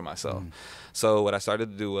I see for myself? So what I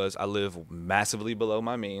started to do was I live massively below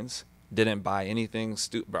my means. Didn't buy anything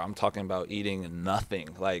stupid. Bro, I'm talking about eating nothing.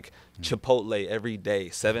 Like Chipotle every day,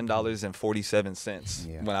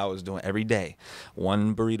 $7.47 when I was doing every day.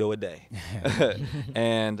 One burrito a day.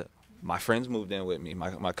 And my friends moved in with me,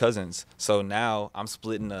 my cousins. So now I'm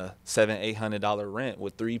splitting a $700-800 rent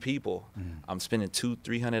with 3 people. I'm spending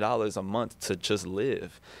 $200-300 a month to just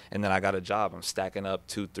live. And then I got a job. I'm stacking up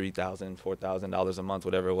 $2,000, $3,000, $4,000 a month,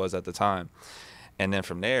 whatever it was at the time. And then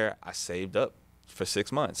from there, I saved up for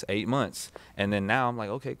 6 months, 8 months. And then now I'm like,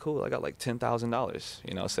 okay, cool. I got like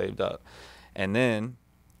 $10,000, saved up. And then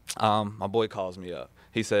my boy calls me up.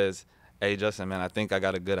 He says, hey, Justin, man, I think I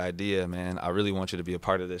got a good idea, man. I really want you to be a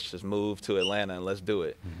part of this. Just move to Atlanta and let's do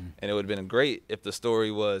it. And it would have been great if the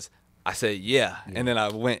story was, I said, and then I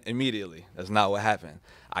went immediately. That's not what happened.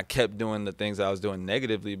 I kept doing the things that I was doing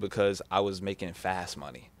negatively because I was making fast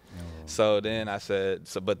money. So then I said,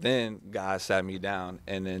 but then God sat me down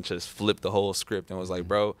and then just flipped the whole script and was like,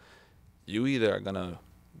 bro, you either are going to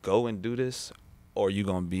go and do this or you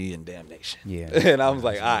going to be in damnation. And I was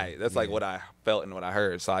like, all right, that's like what I felt and what I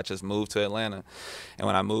heard. So I just moved to Atlanta. And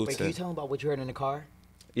when I moved can you tell them about what you heard in the car?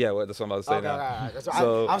 Yeah, that's what I'm about to say now.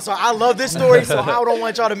 So, I'm sorry. I love this story, so I don't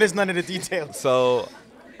want y'all to miss none of the details. So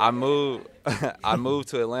I moved I moved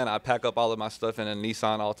to Atlanta. I pack up all of my stuff in a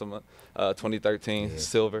Nissan Altima, 2013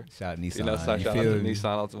 silver. Shout out Nissan. You know, so shout out to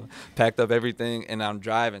Nissan Altima. Packed up everything, and I'm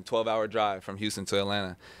driving 12-hour drive from Houston to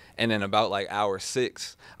Atlanta. And then about like hour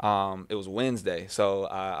 6, it was Wednesday. So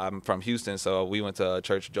I'm from Houston, so we went to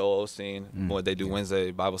church, Joel Osteen, what they do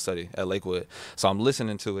Wednesday Bible study at Lakewood. So I'm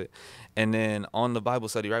listening to it. And then on the Bible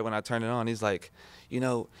study, right when I turn it on, he's like, you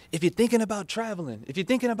know, if you're thinking about traveling, if you're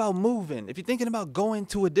thinking about moving, if you're thinking about going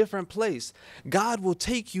to a different place, God will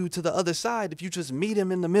take you to the other side if you just meet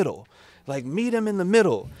him in the middle. Like, meet him in the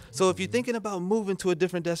middle. So if you're thinking about moving to a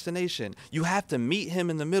different destination, you have to meet him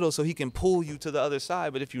in the middle so he can pull you to the other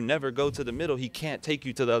side. But if you never go to the middle, he can't take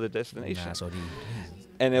you to the other destination. Nah, so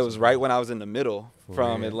And it was right when I was in the middle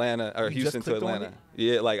from real? Atlanta or You Houston just to clicked on Atlanta. it?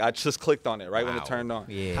 Yeah, like I just clicked on it right when it turned on.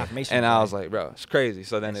 Yeah. confirmation, And I right? was like, bro, it's crazy.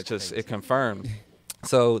 So then it confirmed.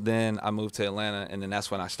 So then I moved to Atlanta, and then that's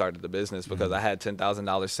when I started the business because I had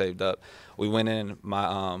 $10,000 saved up. We went in,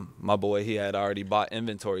 my boy, he had already bought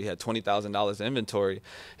inventory. He had $20,000 inventory.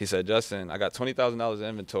 He said, Justin, I got $20,000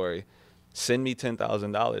 inventory. Send me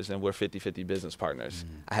 $10,000 and we're 50-50 business partners.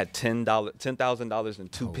 I had $10,000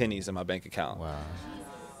 and 2 pennies in my bank account. Wow.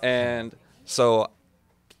 And so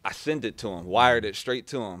I sent it to him, wired it straight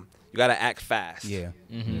to him. You got to act fast. Yeah.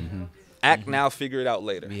 Act now, figure it out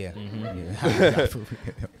later. Yeah.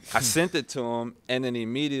 I sent it to him, and then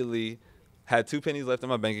immediately had 2 pennies left in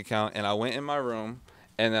my bank account, and I went in my room,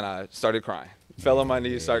 and then I started crying. Fell on my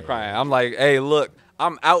knees, started crying. I'm like, hey, look,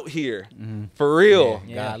 I'm out here for real.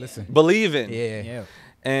 God, listen. Believing. Yeah.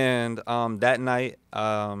 And that night,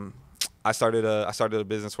 I started a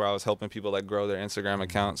business where I was helping people like grow their Instagram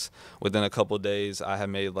accounts. Within a couple of days, I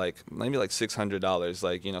had made maybe $600,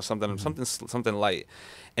 like, you know, something light.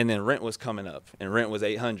 And then rent was coming up, and rent was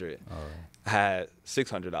 $800. I had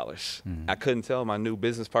 $600. I couldn't tell my new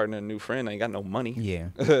business partner and new friend I ain't got no money.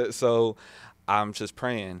 Yeah. So I'm just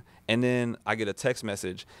praying. And then I get a text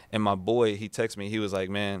message, and my boy, he texts me. He was like,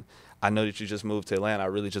 man, I know that you just moved to Atlanta. I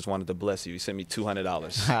really just wanted to bless you. He sent me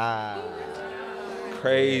 $200.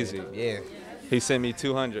 Crazy. Yeah. He sent me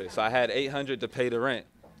 $200. So I had $800 to pay the rent.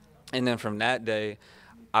 And then from that day,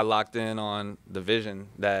 I locked in on the vision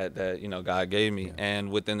that you know God gave me.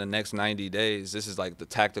 And within the next 90 days, this is like the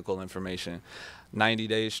tactical information. 90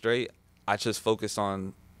 days straight, I just focused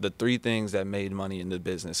on the 3 things that made money in the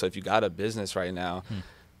business. So if you got a business right now,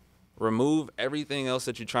 remove everything else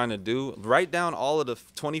that you're trying to do. Write down all of the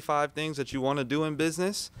 25 things that you want to do in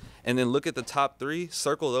business, and then look at the top 3,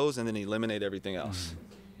 circle those, and then eliminate everything else.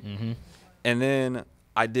 And then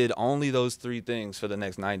I did only those 3 things for the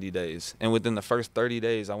next 90 days. And within the first 30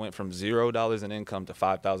 days, I went from $0 in income to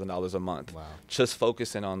 $5,000 a month. Wow. Just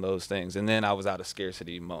focusing on those things. And then I was out of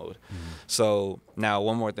scarcity mode. So now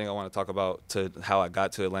one more thing I want to talk about to how I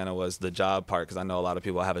got to Atlanta was the job part, because I know a lot of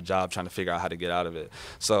people have a job trying to figure out how to get out of it.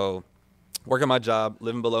 So working my job,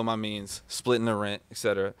 living below my means, splitting the rent,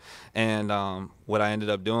 etc. And what I ended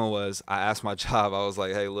up doing was I asked my job, I was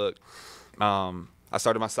like, hey, look, I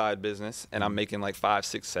started my side business, and I'm making like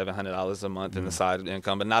 $500, $600, $700 a month in the side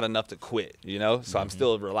income, but not enough to quit, you know? So I'm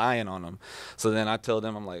still relying on them. So then I tell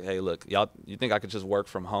them, I'm like, hey, look, y'all, you think I could just work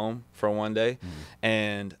from home for one day,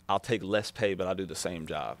 and I'll take less pay, but I'll do the same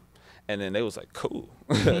job? And then they was like, cool.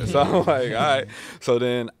 So I'm like, all right. So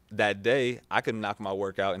then that day, I could knock my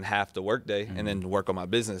work out in half the work day and then work on my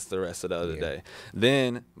business the rest of the other day.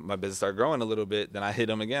 Then my business started growing a little bit. Then I hit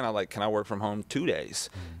them again. I'm like, can I work from home 2 days?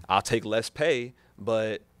 I'll take less pay,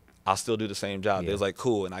 but I'll still do the same job. They was like,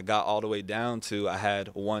 cool. And I got all the way down to I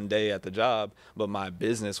had 1 day at the job, but my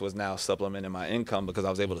business was now supplementing my income because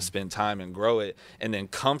I was able to spend time and grow it and then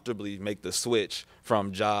comfortably make the switch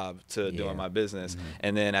from job to doing my business.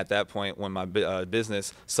 And then at that point, when my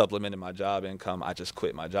business supplemented my job income, I just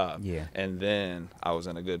quit my job. And then I was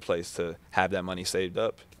in a good place to have that money saved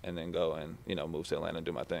up and then go and, you know, move to Atlanta and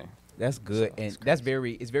do my thing. That's good. So, and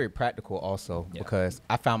it's very practical also because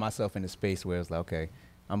I found myself in a space where it's like, okay,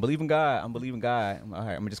 I'm believing God. All right,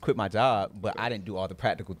 I'm gonna just quit my job, but I didn't do all the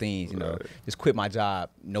practical things, you know, just quit my job,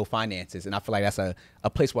 no finances. And I feel like that's a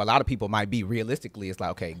place where a lot of people might be realistically. It's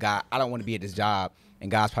like, okay, God, I don't want to be at this job. And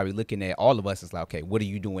God's probably looking at all of us. It's like, okay, what are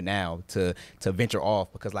you doing now to venture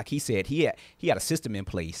off? Because like he said, he had a system in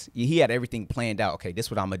place. He had everything planned out. Okay, this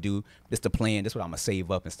is what I'm gonna do. This the plan. This is what I'm gonna save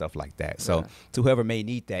up and stuff like that. So to whoever may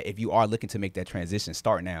need that, if you are looking to make that transition,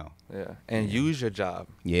 start now. And use your job.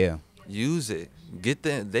 Use it.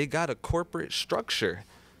 They got a corporate structure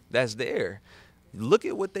that's there. Look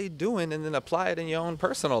at what they're doing and then apply it in your own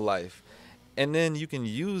personal life. And then you can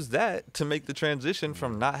use that to make the transition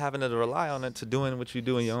from not having to rely on it to doing what you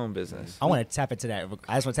do in your own business. I want to tap into that.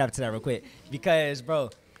 I just want to tap into that real quick because, bro,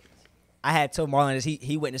 I had told Marlon this.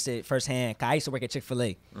 He witnessed it firsthand. 'Cause I used to work at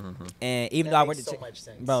Chick-fil-A, and even though I worked at so much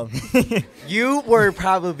sense. bro, You were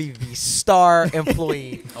probably the star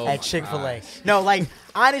employee Oh at my Chick-fil-A. gosh. No, like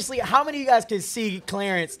honestly, how many of you guys can see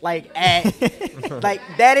Clarence like at like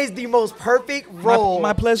that is the most perfect role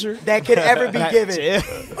My pleasure. that could ever be Like, given. yeah.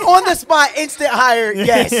 On the spot, instant hire,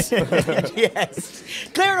 yes. Yes.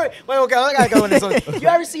 Clarence, wait, okay, I gotta go on this one. You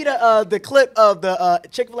ever see the clip of the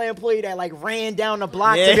Chick-fil-A employee that like ran down the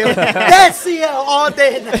block to be like, that's CL all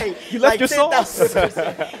day and night. You left like, your sauce?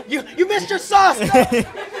 10,000%. You missed your sauce.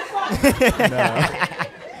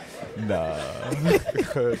 Nah.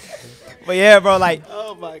 but yeah, bro, like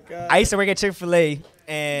Oh my god. I used to work at Chick-fil-A,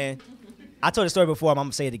 and I told the story before. I'm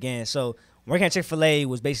gonna say it again. So working at Chick-fil-A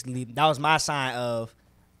was basically that was my sign of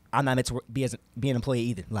I'm not meant to be an employee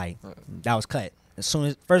either. Like that was cut. As soon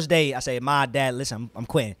as first day, I said, "My dad, listen, I'm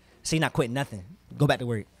quitting." So you're not quitting nothing. Go back to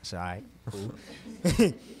work. So all right,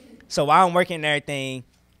 cool. So while I'm working and everything,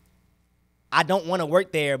 I don't want to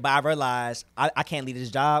work there, but I realize I can't leave this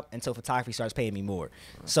job until photography starts paying me more.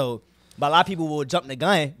 So, but a lot of people will jump the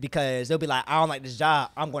gun because they'll be like, I don't like this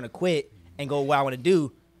job. I'm going to quit and go what I want to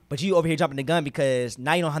do. But you over here jumping the gun because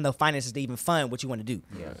now you don't have no finances to even fund what you want to do.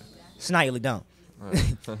 Yeah. So now you look dumb.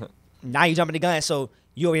 Now you jumping the gun. So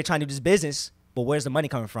you over here trying to do this business, but where's the money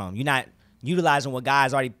coming from? You're not utilizing what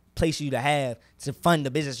God's already placed you to have to fund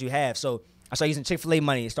the business you have. So I started using Chick-fil-A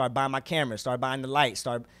money, started buying my camera, started buying the lights,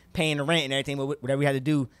 started paying the rent and everything, whatever we had to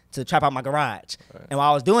do to trap out my garage. Right. And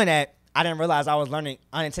while I was doing that, I didn't realize I was learning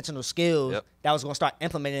unintentional skills that I was going to start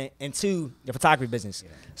implementing into the photography business.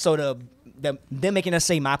 Yeah. So them making us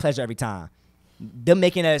say my pleasure every time, them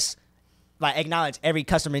making us like acknowledge every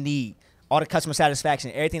customer need, all the customer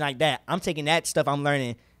satisfaction, everything like that. I'm taking that stuff I'm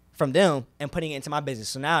learning from them and putting it into my business.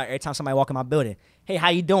 So now every time somebody walk in my building, hey, how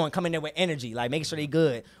you doing? Come in there with energy, like making sure they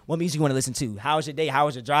good. What music you want to listen to? How was your day? How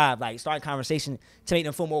was your drive? Like starting conversation to make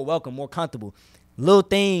them feel more welcome, more comfortable. Little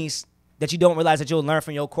things that you don't realize that you'll learn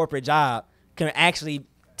from your corporate job can actually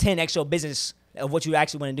 10x your business of what you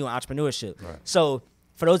actually want to do in entrepreneurship. Right. So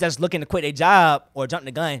for those that's looking to quit their job or jump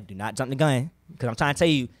the gun, do not jump the gun, because I'm trying to tell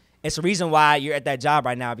you, it's the reason why you're at that job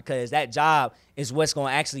right now, because that job is what's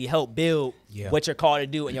going to actually help build what you're called to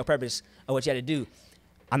do and your purpose of what you had to do.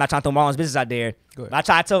 I'm not trying to throw Marlon's business out there. But I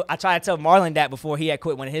tried to tell Marlon that before he had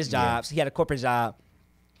quit one of his jobs. He had a corporate job.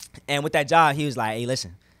 And with that job, he was like, hey,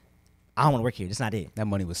 listen, I don't want to work here. That's not it. That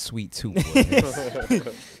money was sweet too.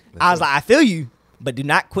 I was like, I feel you, but do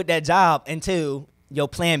not quit that job until your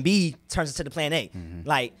plan B turns into the plan A. Mm-hmm.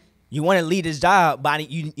 Like, you want to leave this job, but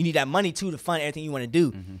you need that money too to fund everything you want to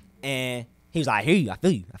do. Mm-hmm. And he was like, I hear you. I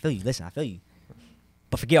feel you. Listen, I feel you.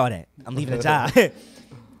 But forget all that. I'm leaving the job.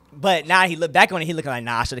 But now he looked back on it. He looking like,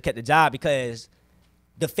 nah, I should have kept the job, because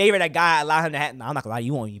the favor that God allowed him to have. Nah, I'm not gonna lie,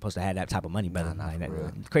 you weren't supposed to have that type of money, brother. Nah,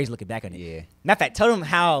 like crazy looking back on it. Yeah. Matter of fact, tell them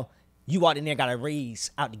how you walked in there, got a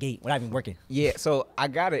raise out the gate without even working. Yeah. So I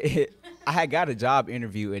had got a job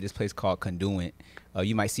interview at this place called Conduent.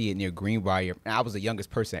 You might see it near Greenbrier. And I was the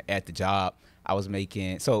youngest person at the job. I was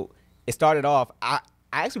making. So it started off. I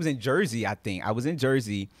actually was in Jersey. I think I was in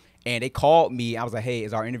Jersey. And they called me. I was like, hey,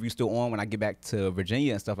 is our interview still on when I get back to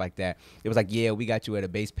Virginia and stuff like that? It was like, yeah, we got you at a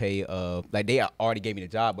base pay of, like, they already gave me the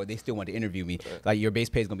job, but they still wanted to interview me. Like, your base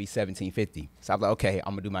pay is going to be $17.50. So I was like, okay,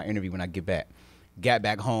 I'm going to do my interview when I get back. Got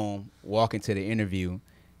back home, walked into the interview,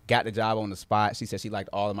 got the job on the spot. She said she liked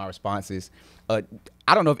all of my responses. I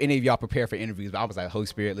don't know if any of y'all prepare for interviews, but I was like, Holy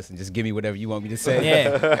Spirit, listen, just give me whatever you want me to say.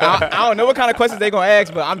 Yeah. I don't know what kind of questions they're going to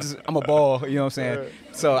ask, but I'm a ball, you know what I'm saying?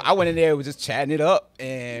 So I went in there, was just chatting it up,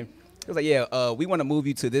 and it was like, yeah, we want to move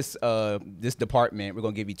you to this department. We're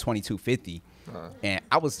gonna give you $22.50. And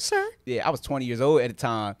I was, I was 20 years old at the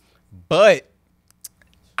time, but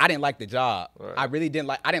I didn't like the job. Right. I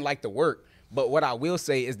didn't like the work. But what I will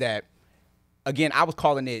say is that, again, I was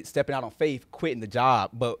calling it stepping out on faith, quitting the job.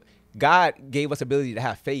 But God gave us ability to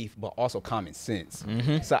have faith, but also common sense.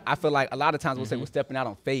 Mm-hmm. So I feel like a lot of times we'll say we're stepping out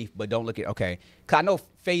on faith, but don't look at, okay, because I know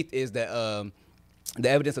faith is the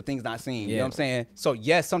evidence of things not seen. You know what I'm saying? So,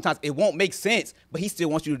 yes, sometimes it won't make sense, but he still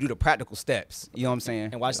wants you to do the practical steps. You know what I'm saying?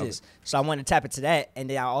 And watch this. So I want to tap into that, and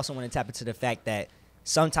then I also want to tap into the fact that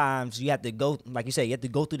sometimes you have to go, like you said, you have to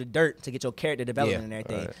go through the dirt to get your character development and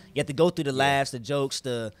everything. Right. You have to go through the laughs, the jokes,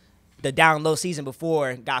 the down low season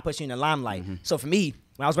before God puts you in the limelight. Mm-hmm. So for me,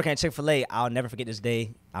 when I was working at Chick-fil-A, I'll never forget this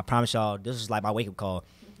day. I promise y'all, this was like my wake-up call.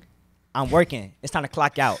 I'm working. It's time to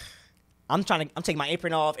clock out. I'm taking my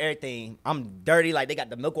apron off, everything. I'm dirty, like they got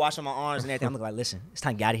the milk wash on my arms and everything. I'm like, listen, it's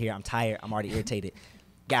time to get out of here. I'm tired. I'm already irritated.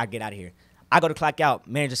 Gotta get out of here. I go to clock out.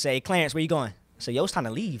 Manager say, hey, Clarence, where you going? I say, yo, it's time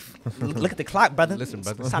to leave. Look at the clock, brother. Listen,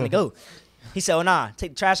 brother. It's time to go. He said, "Oh nah,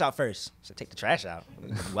 take the trash out first." I said, "Take the trash out."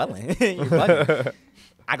 Welling, you're bugging.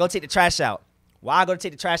 I go take the trash out. While I go to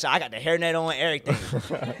take the trash out, I got the hairnet on, everything.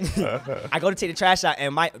 I go to take the trash out,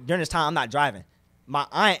 and during this time, I'm not driving. My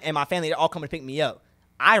aunt and my family, they're all coming to pick me up.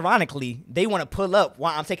 Ironically, they want to pull up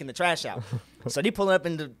while I'm taking the trash out. So they pulling up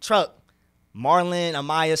in the truck. Marlon,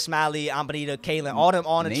 Amaya, Smiley, Amberita, Kaylin, all them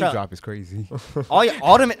all in the truck. Name drop is crazy.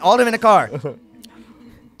 All them in the car.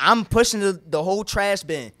 I'm pushing the whole trash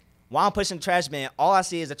bin. While I'm pushing the trash bin, all I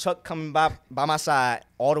see is a truck coming by my side.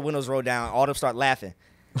 All the windows roll down. All them start laughing.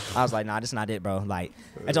 I was like, nah, this is not it, bro. Like,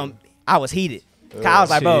 I was heated. I was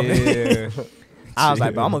like, bro. I was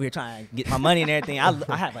like, bro, I'm over here trying to get my money and everything.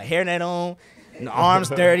 I have a hairnet on, and the arms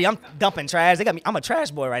dirty. I'm dumping trash. They got me. I'm a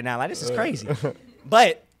trash boy right now. Like, this is crazy.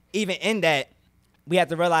 But even in that, we have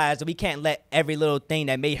to realize that we can't let every little thing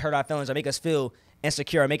that may hurt our feelings or make us feel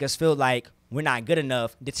insecure or make us feel like we're not good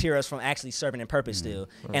enough deter us from actually serving in purpose still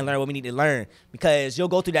and learn what we need to learn. Because you'll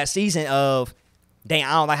go through that season of, dang,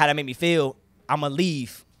 I don't like how that made me feel. I'm going to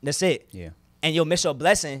leave. That's it. Yeah. And you'll miss your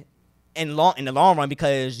blessing in the long run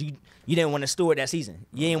because you didn't want to steward that season.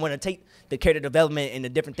 You didn't want to take the character development and the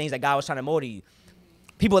different things that God was trying to mold you.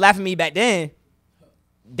 People laughing at me back then.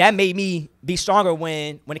 That made me be stronger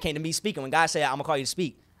when it came to me speaking. When God said, I'm going to call you to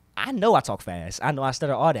speak. I know I talk fast. I know I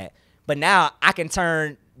stutter, all that. But now I can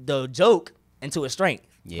turn the joke into a strength.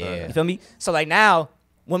 Yeah. You feel me? So, like, now,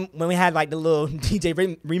 when we had, like, the little DJ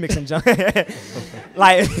remixing junk,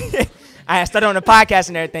 like, I had stuttered on the podcast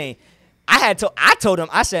and everything. I told him,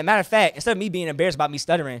 I said, matter of fact, instead of me being embarrassed about me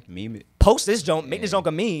stuttering, Meme it. post this joke, make this joke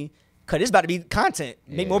a meme, because it's about to be content.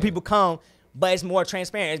 Make more people come, but it's more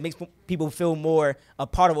transparent. It makes people feel more a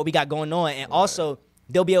part of what we got going on. And also,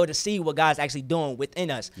 they'll be able to see what God's actually doing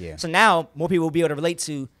within us. Yeah. So now, more people will be able to relate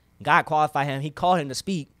to God qualified him. He called him to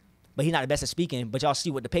speak, but he's not the best at speaking. But y'all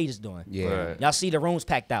see what the page is doing. Yeah. Right. Y'all see the rooms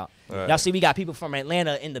packed out. Right. Y'all see we got people from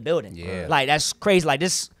Atlanta in the building. Yeah. Like, that's crazy. Like,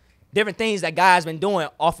 this different things that God's been doing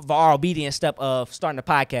off of our obedience step of starting the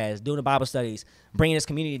podcast, doing the Bible studies, bringing this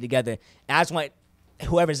community together. And I just want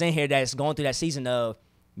whoever's in here that's going through that season of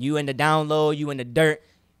you in the down low, you in the dirt,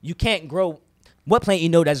 you can't grow. What plant you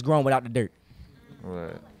know that's growing without the dirt?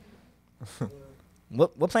 Right.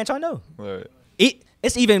 What plant y'all know? Right.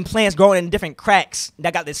 It's even plants growing in different cracks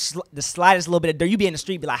that got the slightest little bit of dirt. You be in the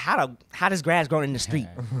street, be like, how does grass grow in the street?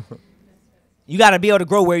 You got to be able to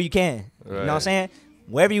grow where you can. You know what I'm Right. saying?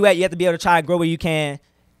 Wherever you at, you have to be able to try to grow where you can.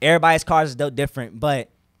 Everybody's cars is different, but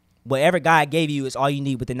whatever God gave you is all you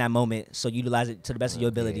need within that moment, so utilize it to the best of your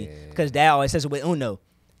ability. Because Dad always says it with Uno.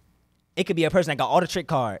 It could be a person that got all the trick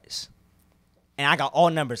cards, and I got all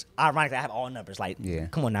numbers. Ironically, I have all numbers. Like,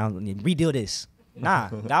 come on now, redeal this. Nah,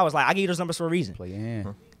 God was like, I give you those numbers for a reason. Play your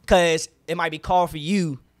hand. Because it might be called for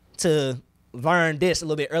you to learn this a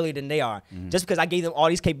little bit earlier than they are. Just because I gave them all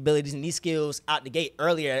these capabilities and these skills out the gate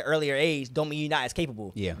earlier at earlier age don't mean you're not as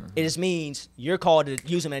capable. Yeah. It just means you're called to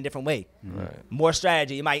use them in a different way. Right. More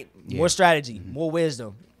strategy. More strategy, more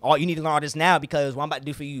wisdom. All you need to learn all this now, because what I'm about to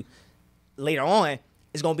do for you later on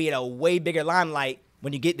is going to be at a way bigger limelight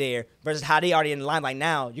when you get there versus how they already in the limelight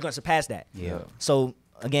now. You're going to surpass that. Yeah. So,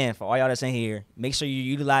 again, for all y'all that's in here, make sure you're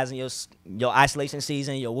utilizing your isolation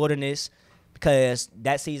season, your wilderness, because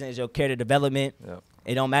that season is your character development. Yep.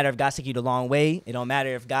 It don't matter if God took you the long way. It don't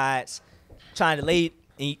matter if God's trying to delay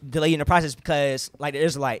you in the process, because, like the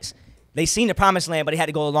Israelites, they seen the promised land, but they had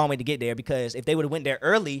to go a long way to get there, because if they would have went there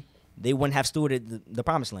early, they wouldn't have stewarded the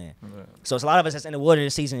promised land. Right. So it's a lot of us that's in the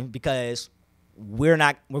wilderness season because we're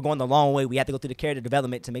going the long way. We have to go through the character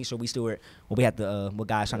development to make sure we steward what we have to, what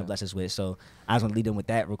God's trying to bless us with. So I just want to lead them with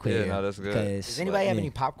that real quick. Yeah, no, that's good. Because, Does anybody have yeah. any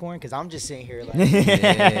popcorn? Because I'm just sitting here like, Yeah.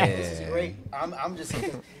 this is great. I'm just.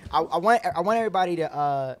 I want everybody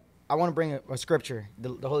to. I want to bring a scripture.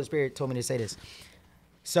 The Holy Spirit told me to say this.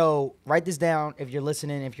 So write this down if you're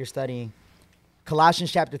listening, if you're studying.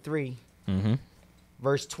 Colossians chapter 3,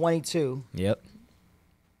 verse 22. Yep.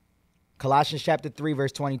 Colossians chapter 3,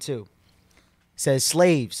 verse 22 says,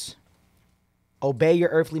 slaves, obey your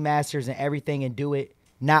earthly masters in everything, and do it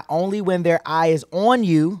not only when their eye is on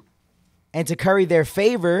you and to curry their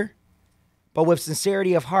favor, but with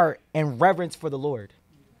sincerity of heart and reverence for the Lord.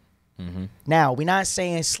 Now, we're not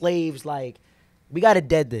saying slaves like, we got to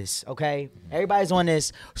dead this, okay? Everybody's on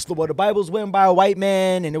this, well, the Bible's written by a white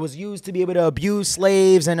man and it was used to be able to abuse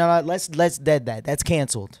slaves, and let's dead that. That's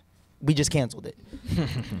canceled. We just canceled it.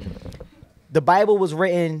 The Bible was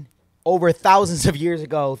written over thousands of years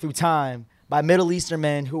ago through time by Middle Eastern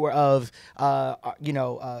men who were of, oh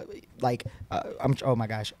my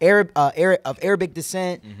gosh, of Arabic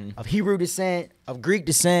descent, of Hebrew descent, of Greek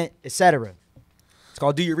descent, etc. It's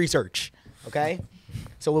called do your research, okay?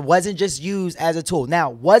 So it wasn't just used as a tool. Now,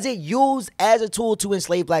 was it used as a tool to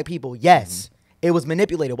enslave black people? Yes. It was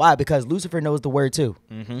manipulated. Why? Because Lucifer knows the word too.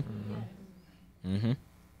 I'm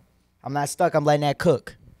not stuck. I'm letting that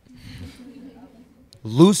cook.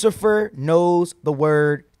 Lucifer knows the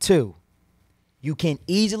word too. You can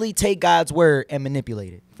easily take God's word and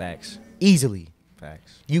manipulate it. Facts. Easily.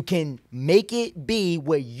 Facts. You can make it be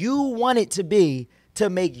what you want it to be to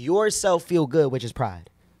make yourself feel good, which is pride.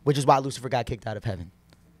 Which is why Lucifer got kicked out of heaven.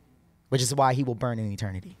 Which is why he will burn in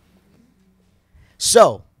eternity.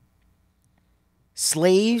 So,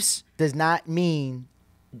 slaves does not mean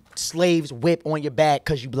slaves whip on your back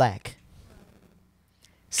because you black.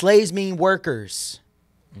 Slaves mean workers.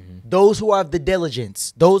 Those who are of the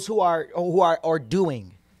diligence. Those who are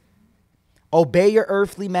doing. Obey your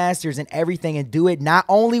earthly masters in everything and do it not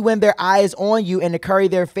only when their eye is on you and to curry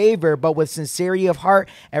their favor, but with sincerity of heart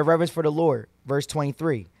and reverence for the Lord. Verse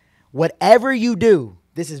 23. Whatever you do,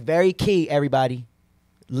 this is very key, everybody.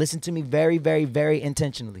 Listen to me very, very, very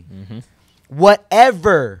intentionally.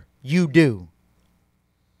 Whatever you do,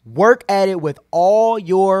 work at it with all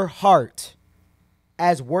your heart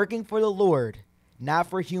as working for the Lord, not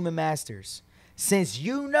for human masters, since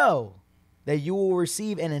you know that you will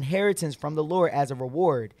receive an inheritance from the Lord as a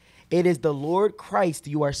reward. It is the Lord Christ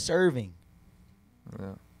you are serving.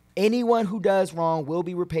 Yeah. Anyone who does wrong will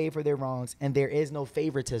be repaid for their wrongs, and there is no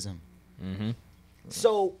favoritism.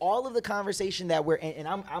 So all of the conversation that we're in, and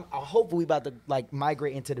I'm hopefully about to like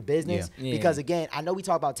migrate into the business because again, I know we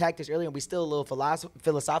talked about tactics earlier and we still a little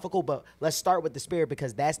philosophical, but let's start with the spirit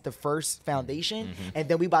because that's the first foundation, and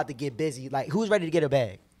then we about to get busy. Like, who's ready to get a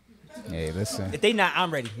bag? Hey, listen. If they not,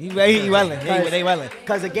 I'm ready. You willing? They willing.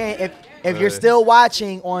 Because again, if you're still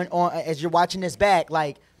watching on as you're watching this back,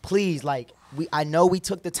 like please, like I know we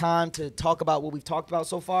took the time to talk about what we've talked about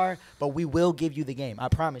so far, but we will give you the game. I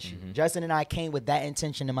promise you. Justin and I came with that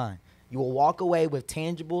intention in mind. You will walk away with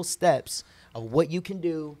tangible steps of what you can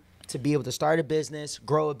do to be able to start a business,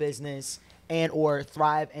 grow a business, and or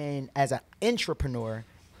thrive as an entrepreneur,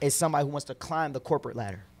 as somebody who wants to climb the corporate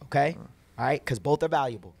ladder. Okay, all right, because both are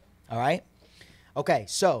valuable. All right. Okay,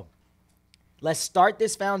 so let's start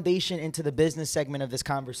this foundation into the business segment of this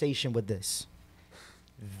conversation with this.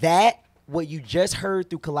 That what you just heard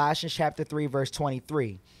through Colossians chapter 3, verse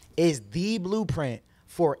 23 is the blueprint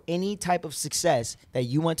for any type of success that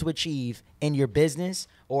you want to achieve in your business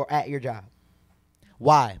or at your job.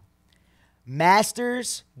 Why?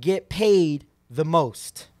 Masters get paid the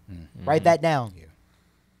most. Write that down. Yeah.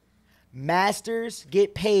 Masters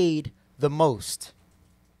get paid the most.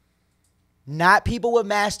 Not people with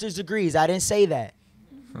master's degrees. I didn't say that.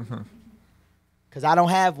 Because I don't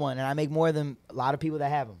have one, and I make more than a lot of people that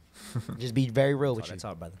have them. Just be very real with you. That's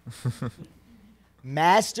all, brother.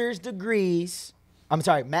 Master's degrees. I'm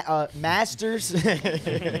sorry, masters.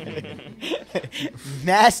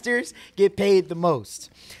 Masters get paid the most.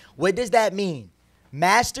 What does that mean?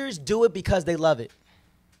 Masters do it because they love it.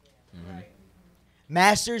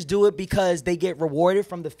 Masters do it because they get rewarded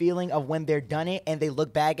from the feeling of when they're done it and they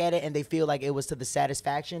look back at it and they feel like it was to the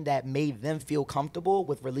satisfaction that made them feel comfortable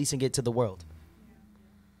with releasing it to the world.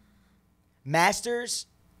 Masters,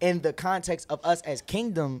 in the context of us as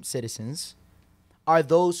kingdom citizens, are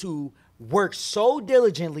those who work so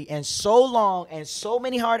diligently and so long and so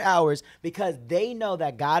many hard hours because they know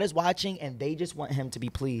that God is watching and they just want him to be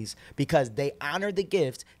pleased because they honor the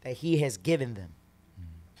gift that he has given them.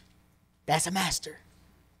 That's a master.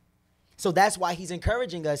 So that's why he's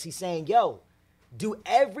encouraging us. He's saying, yo, do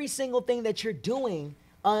every single thing that you're doing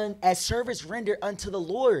as service rendered unto the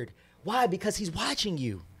Lord. Why? Because he's watching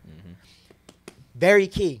you. Very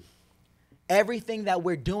key. Everything that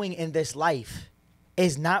we're doing in this life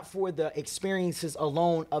is not for the experiences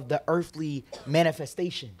alone of the earthly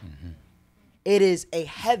manifestation. It is a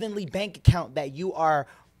heavenly bank account that you are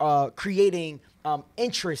creating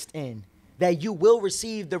interest in, that you will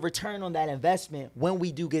receive the return on that investment when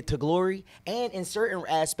we do get to glory, and in certain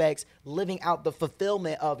aspects, living out the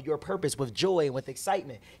fulfillment of your purpose with joy and with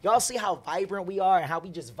excitement. Y'all see how vibrant we are and how we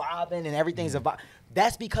just vibing and everything's a vibe.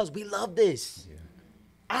 That's because we love this. Yeah.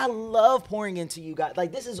 I love pouring into you guys.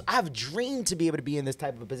 Like I've dreamed to be able to be in this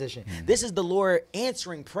type of a position. This is the Lord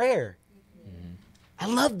answering prayer. I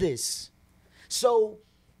love this. So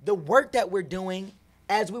the work that we're doing,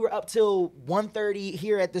 as we were up till 1:30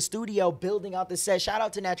 here at the studio building out the set, shout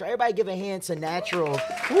out to Natural. Everybody give a hand to Natural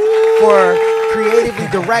for creatively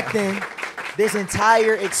directing this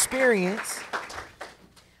entire experience.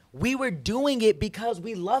 We were doing it because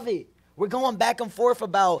we love it. We're going back and forth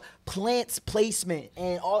about plants placement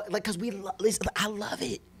and all, like, because I love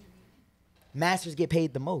it. Masters get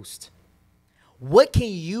paid the most. What can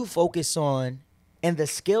you focus on in the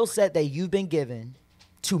skill set that you've been given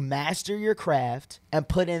to master your craft and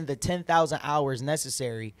put in the 10,000 hours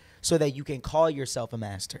necessary so that you can call yourself a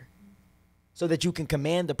master, so that you can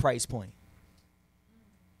command the price point.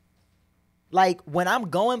 Like, when I'm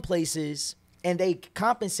going places and they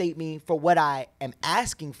compensate me for what I am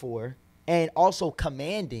asking for and also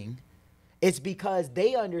commanding, it's because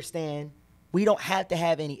they understand we don't have to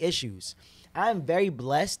have any issues. I'm very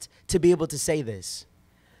blessed to be able to say this.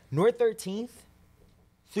 North 13th,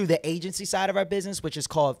 through the agency side of our business, which is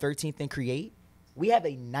called 13th and Create, we have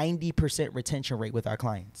a 90% retention rate with our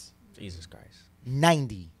clients. Jesus Christ.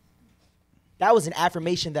 90. That was an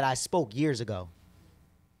affirmation that I spoke years ago.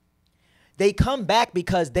 They come back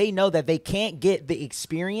because they know that they can't get the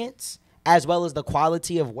experience as well as the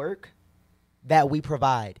quality of work that we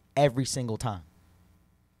provide every single time.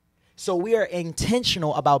 So we are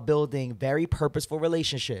intentional about building very purposeful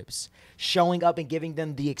relationships, showing up and giving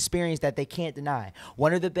them the experience that they can't deny.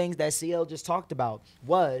 One of the things that CL just talked about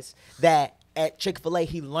was that at Chick-fil-A,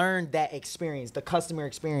 he learned that experience, the customer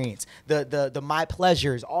experience, the my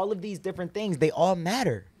pleasures, all of these different things, they all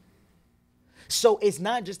matter. So it's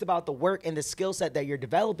not just about the work and the skill set that you're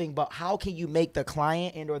developing, but how can you make the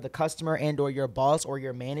client and or the customer and or your boss or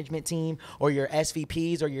your management team or your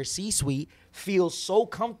SVPs or your C-suite feel so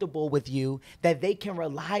comfortable with you that they can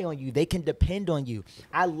rely on you, they can depend on you.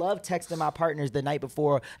 I love texting my partners the night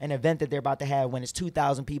before an event that they're about to have when it's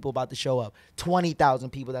 2,000 people about to show up, 20,000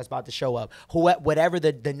 people that's about to show up, whatever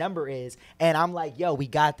the number is. And I'm like, yo, we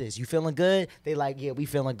got this. You feeling good? They like, yeah, we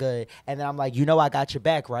feeling good. And then I'm like, you know, I got your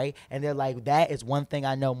back, right? And they're like, that is one thing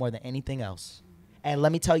I know more than anything else. And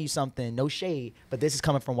let me tell you something, no shade, but this is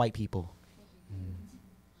coming from white people.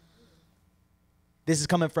 This is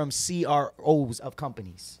coming from CROs of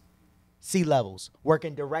companies, C-levels,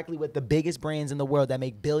 working directly with the biggest brands in the world that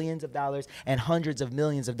make billions of dollars and hundreds of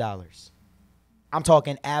millions of dollars. I'm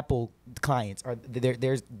talking Apple clients.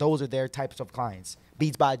 Those are their types of clients.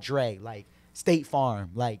 Beats by Dre, like State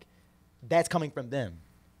Farm, like that's coming from them.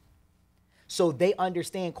 So they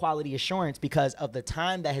understand quality assurance because of the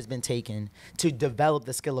time that has been taken to develop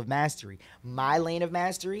the skill of mastery. My lane of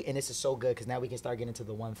mastery, and this is so good because now we can start getting into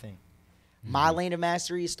the one thing. My lane of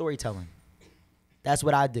mastery is storytelling. That's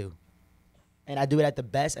what I do. And I do it at the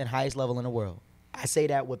best and highest level in the world. I say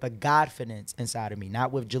that with a confidence inside of me,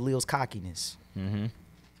 not with Jalil's cockiness. Mm-hmm.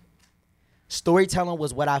 Storytelling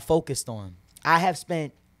was what I focused on. I have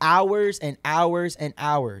spent hours and hours and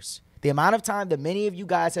hours. The amount of time that many of you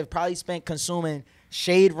guys have probably spent consuming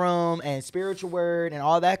Shade Room and Spiritual Word and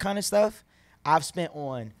all that kind of stuff, I've spent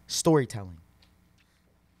on storytelling.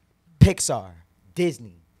 Pixar,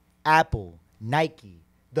 Disney, Apple, Nike,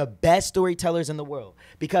 the best storytellers in the world.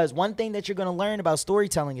 Because one thing that you're going to learn about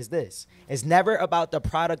storytelling is this. It's never about the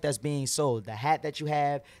product that's being sold, the hat that you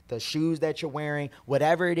have, the shoes that you're wearing,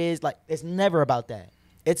 whatever it is. Like, it's never about that.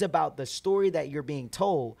 It's about the story that you're being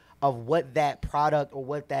told of what that product or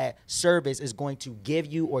what that service is going to give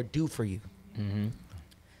you or do for you. Mm-hmm.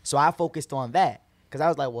 So I focused on that. Because I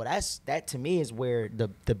was like, well, that to me is where the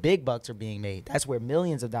big bucks are being made. That's where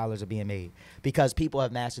millions of dollars are being made because people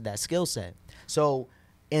have mastered that skill set. So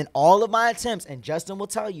in all of my attempts, and Justin will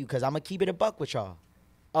tell you because I'm going to keep it a buck with y'all,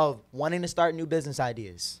 of wanting to start new business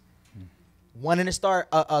ideas, wanting to start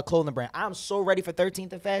a clothing brand. I'm so ready for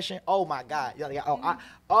 13th and Fashion. Oh, my God.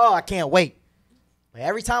 I can't wait. But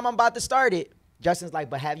every time I'm about to start it, Justin's like,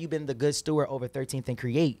 but have you been the good steward over 13th and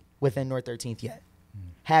Create within North 13th yet?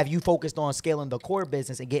 Have you focused on scaling the core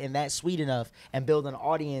business and getting that sweet enough and building an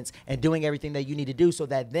audience and doing everything that you need to do so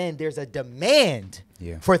that then there's a demand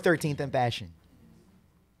for 13th and Fashion?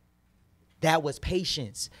 That was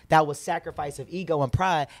patience. That was sacrifice of ego and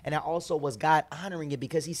pride. And that also was God honoring it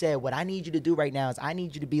because he said, what I need you to do right now is I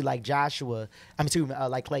need you to be like Joshua.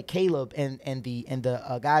 Like Caleb and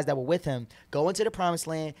the guys that were with him. Go into the promised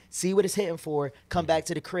land, see what it's hitting for, come back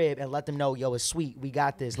to the crib and let them know, yo, it's sweet. We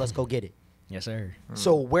got this. Let's go get it. Yes, sir.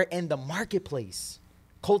 So we're in the marketplace,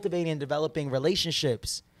 cultivating and developing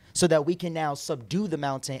relationships so that we can now subdue the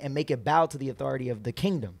mountain and make it bow to the authority of the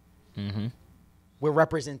kingdom. Mm-hmm. We're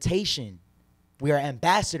representation. We are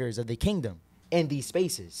ambassadors of the kingdom in these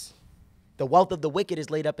spaces. The wealth of the wicked is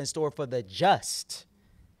laid up in store for the just.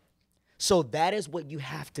 So that is what you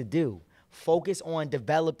have to do. Focus on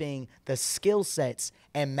developing the skill sets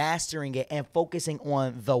and mastering it and focusing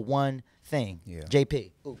on the one thing. Yeah.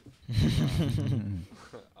 JP. Ooh. I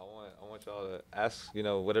want y'all to ask,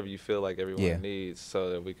 whatever you feel like everyone needs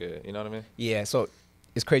so that we could, you know what I mean? Yeah, so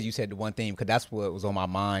it's crazy you said the one thing because that's what was on my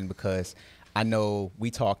mind because I know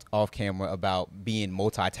we talked off camera about being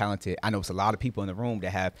multi-talented. I know it's a lot of people in the room that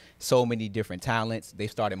have so many different talents.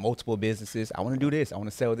 They've started multiple businesses. I want to do this. I want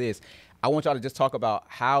to sell this. I want y'all to just talk about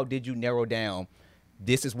how did you narrow down,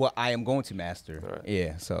 this is what I am going to master. Right.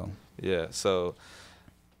 Yeah, so. Yeah, so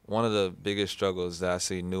one of the biggest struggles that I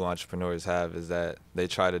see new entrepreneurs have is that they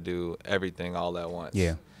try to do everything all at once.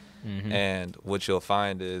 Yeah. And what you'll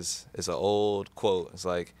find is, it's an old quote. It's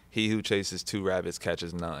like, he who chases two rabbits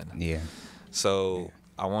catches none. Yeah. So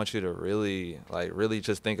I want you to really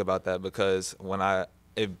just think about that, because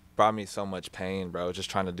it brought me so much pain, bro,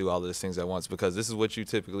 just trying to do all of these things at once, because this is what you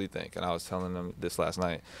typically think. And I was telling them this last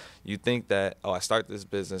night. You think that, oh, I start this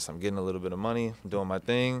business, I'm getting a little bit of money, I'm doing my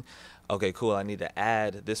thing. Okay, cool, I need to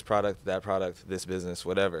add this product, that product, this business,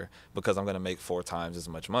 whatever, because I'm going to make 4 times as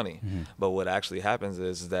much money. But what actually happens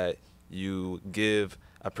is that you give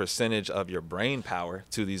a percentage of your brain power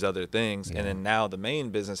to these other things, and then now the main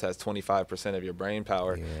business has 25% of your brain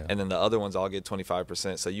power, and then the other ones all get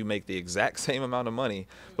 25%. So you make the exact same amount of money,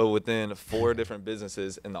 but within 4 different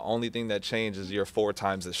businesses, and the only thing that changes is you're 4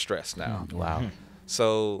 times as stressed now. Wow.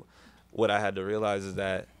 So what I had to realize is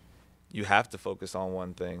that you have to focus on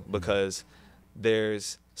one thing, because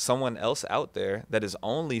there's someone else out there that is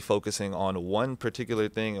only focusing on one particular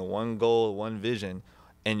thing and one goal, one vision.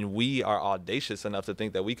 And we are audacious enough to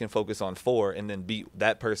think that we can focus on 4 and then beat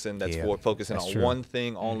that person that's focusing on true. one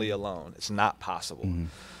thing only alone. It's not possible.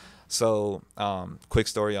 So quick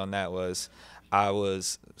story on that was, I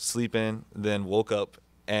was sleeping, then woke up,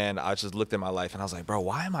 and I just looked at my life and I was like, bro,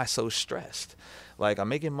 why am I so stressed? Like, I'm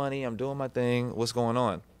making money, I'm doing my thing, what's going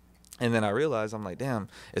on? And then I realized, I'm like, damn,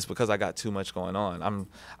 it's because I got too much going on.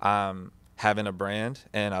 I'm having a brand,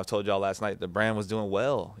 and I've told y'all last night, the brand was doing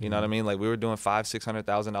well. You know what I mean? Like, we were doing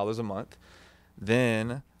 $500,000-$600,000 a month.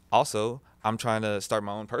 Then also, I'm trying to start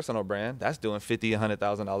my own personal brand. That's doing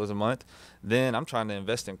 $50,000-$100,000 a month. Then I'm trying to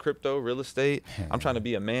invest in crypto, real estate. I'm trying to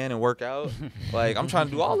be a man and work out. Like, I'm trying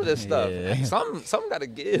to do all of this stuff. Something got to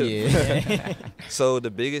give. So the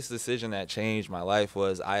biggest decision that changed my life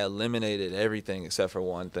was I eliminated everything except for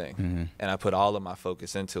one thing, and I put all of my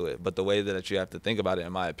focus into it. But the way that you have to think about it,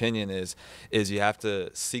 in my opinion, is you have to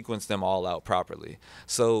sequence them all out properly.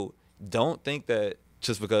 So don't think that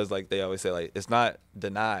just because, like they always say, like, it's not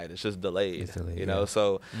denied, it's just delayed, you know?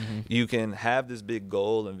 So you can have this big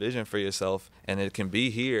goal and vision for yourself, and it can be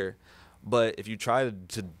here, but if you try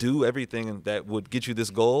to do everything that would get you this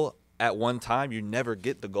goal at one time, you never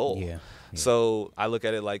get the goal. So I look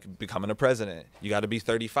at it like becoming a president. You got to be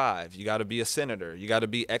 35. You got to be a senator. You got to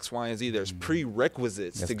be X, Y, and Z. There's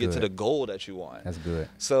prerequisites to get to the goal that you want. That's good.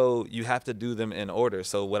 So you have to do them in order.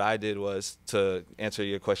 So what I did was, to answer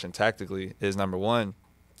your question tactically, is number one,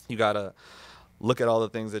 you got to look at all the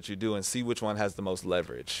things that you do and see which one has the most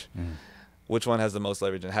leverage. Which one has the most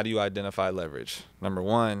leverage, and how do you identify leverage? Number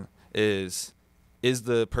one is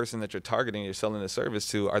the person that you're targeting, you're selling the service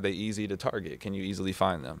to, are they easy to target? Can you easily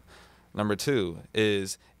find them? Number two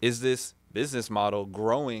is this business model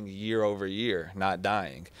growing year over year, not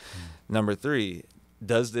dying? Number three,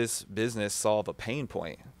 does this business solve a pain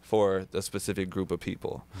point for the specific group of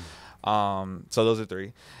people? So those are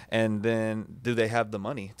 3. And then, do they have the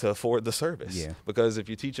money to afford the service? Because if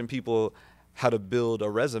you're teaching people how to build a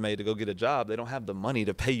resume to go get a job, they don't have the money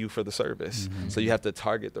to pay you for the service. So you have to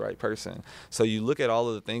target the right person. So you look at all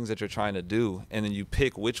of the things that you're trying to do, and then you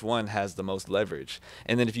pick which one has the most leverage.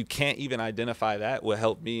 And then if you can't even identify that, what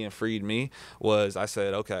helped me and freed me was, I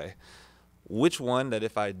said, okay, which one that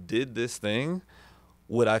if I did this thing,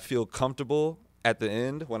 would I feel comfortable at the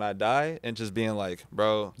end when I die, and just being like,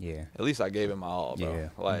 bro, at least I gave it my all, bro.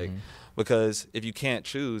 Like, because if you can't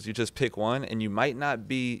choose, you just pick one, and you might not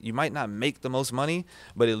make the most money,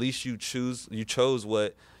 but at least you chose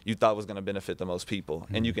what you thought was going to benefit the most people.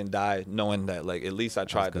 And you can die knowing that, like, at least I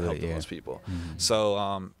tried to help the most people.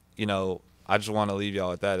 So, you know, I just want to leave y'all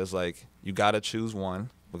with that. It's like, you got to choose one,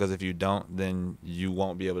 because if you don't, then you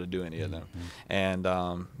won't be able to do any of them. And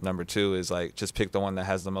number two is, like, just pick the one that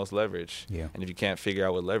has the most leverage. And if you can't figure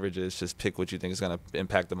out what leverage is, just pick what you think is going to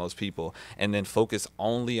impact the most people, and then focus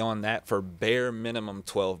only on that for bare minimum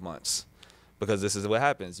 12 months. Because this is what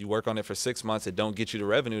happens. You work on it for 6 months, it don't get you the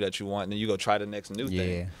revenue that you want, and then you go try the next new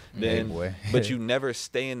thing. But you never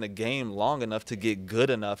stay in the game long enough to get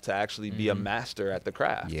good enough to actually be a master at the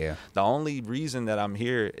craft. The only reason that I'm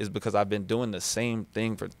here is because I've been doing the same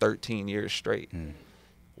thing for 13 years straight.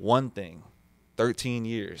 One thing, 13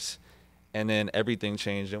 years. And then everything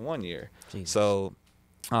changed in 1 year. So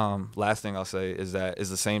last thing I'll say is that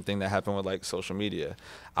is the same thing that happened with, like, social media.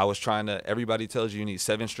 I was trying to, everybody tells you need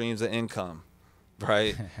 7 streams of income.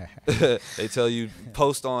 right? They tell you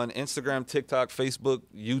post on Instagram, TikTok, Facebook,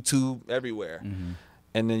 YouTube, everywhere.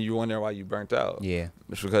 And then you wonder why you burnt out. Yeah.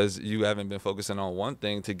 It's because you haven't been focusing on one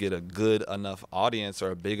thing to get a good enough audience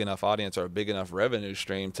or a big enough audience or a big enough revenue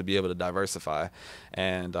stream to be able to diversify.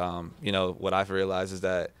 And, you know, what I've realized is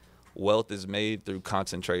that wealth is made through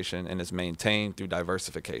concentration and it's maintained through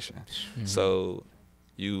diversification. So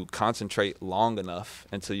you concentrate long enough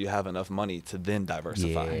until you have enough money to then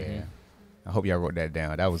diversify. Yeah. I hope y'all wrote that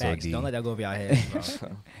down. That was Facts. OD. Don't let that go over your head, bro.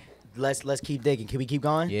 Let's keep digging. Can we keep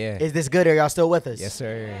going? Yeah. Is this good? Are y'all still with us? Yes,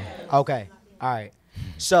 sir. Okay. All right.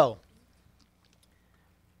 So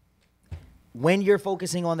when you're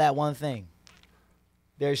focusing on that one thing,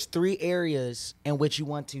 there's 3 areas in which you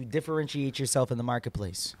want to differentiate yourself in the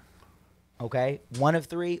marketplace. Okay? One of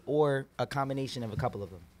 3 or a combination of a couple of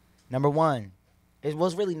them. Number 1, it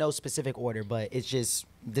was really no specific order, but it's just,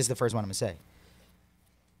 this is the first one I'm going to say.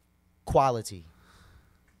 Quality.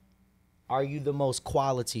 Are you the most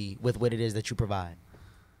quality with what it is that you provide?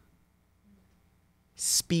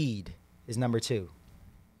 Speed is number 2.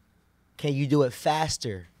 Can you do it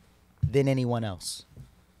faster than anyone else?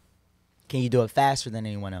 Can you do it faster than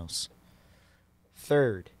anyone else?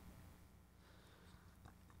 3rd,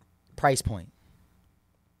 price point.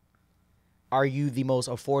 Are you the most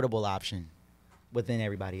affordable option within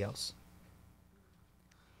everybody else?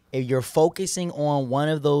 If you're focusing on one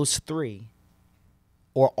of those 3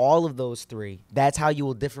 or all of those 3, that's how you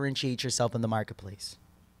will differentiate yourself in the marketplace.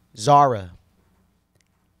 Zara,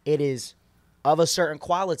 it is of a certain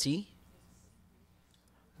quality,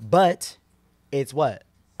 but it's what?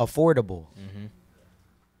 Affordable.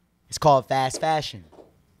 It's called fast fashion.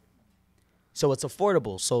 So it's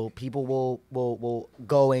affordable. So people will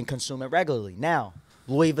go and consume it regularly. Now,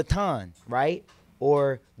 Louis Vuitton, right?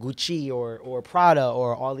 Or Gucci or Prada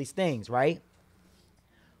or all these things, right?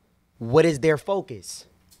 What is their focus?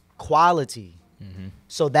 Quality.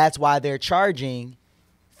 So that's why they're charging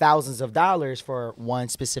thousands of dollars for one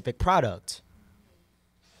specific product.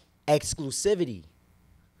 Exclusivity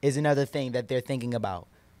is another thing that they're thinking about.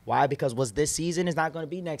 Why? Because what's this season is not going to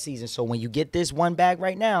be next season. So when you get this one bag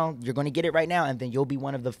right now, you're going to get it right now, and then you'll be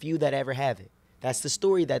one of the few that ever have it. That's the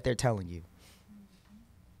story that they're telling you.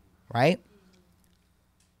 Right?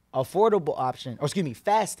 Affordable option, or excuse me,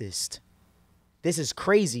 fastest. This is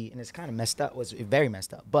crazy, and it's kind of messed up. It's very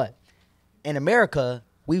messed up. But in America,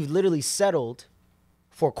 we've literally settled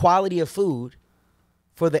for quality of food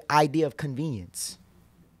for the idea of convenience.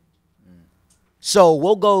 So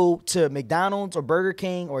we'll go to McDonald's or Burger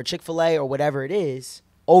King or Chick-fil-A or whatever it is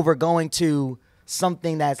over going to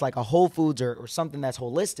something that's like a Whole Foods or something that's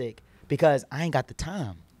holistic because I ain't got the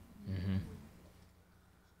time.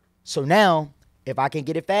 So now, if I can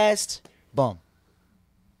get it fast, boom.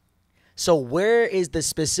 So where is the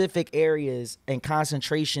specific areas and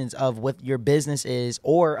concentrations of what your business is?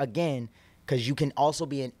 Or again, because you can also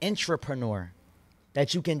be an entrepreneur,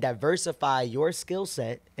 that you can diversify your skill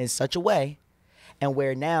set in such a way and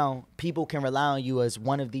where now people can rely on you as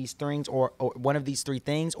one of these things or one of these 3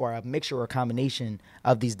 things or a mixture or a combination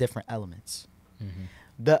of these different elements.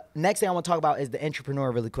 The next thing I want to talk about is the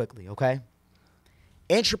entrepreneur really quickly, okay?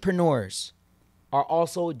 Entrepreneurs are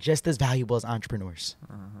also just as valuable as entrepreneurs.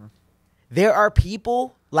 There are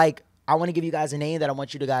people, like, I want to give you guys a name that I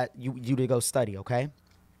want you to go study, okay?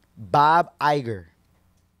 Bob Iger.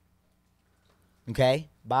 Okay?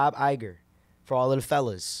 Bob Iger. For all of the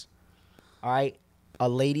fellas. All right? A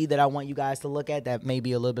lady that I want you guys to look at that may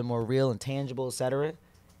be a little bit more real and tangible, etc.,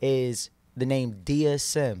 is the name Dia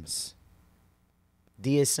Sims.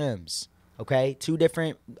 Dia Sims. Okay? 2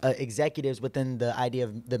 different executives within the idea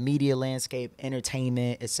of the media landscape,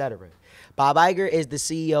 entertainment, etc. Bob Iger is the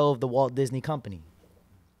CEO of the Walt Disney Company.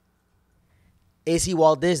 Is he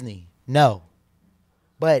Walt Disney? No.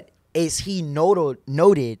 But is he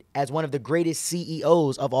noted as one of the greatest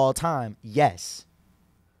CEOs of all time? Yes.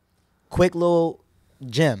 Quick little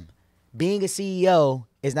gem. Being a CEO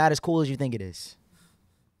is not as cool as you think it is.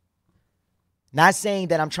 Not saying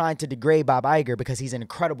that I'm trying to degrade Bob Iger because he's an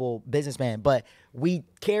incredible businessman, but we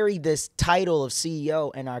carry this title of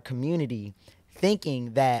CEO in our community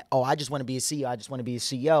thinking that, oh, I just want to be a CEO. I just want to be a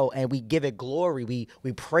CEO. And we give it glory.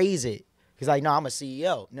 We praise it. He's like, no, I'm a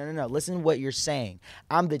CEO. No. Listen to what you're saying.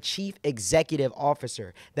 I'm the chief executive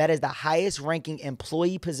officer. That is the highest ranking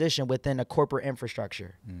employee position within a corporate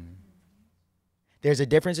infrastructure. There's a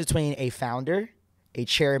difference between a founder, a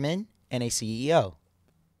chairman, and a CEO.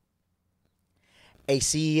 A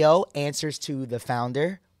CEO answers to the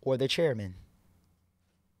founder or the chairman.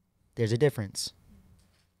 There's a difference.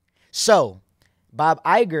 So, Bob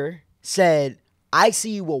Iger said, I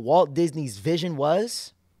see what Walt Disney's vision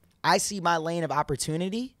was. I see my lane of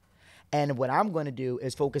opportunity, and what I'm going to do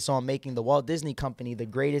is focus on making the Walt Disney Company the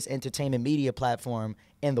greatest entertainment media platform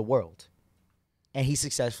in the world. And he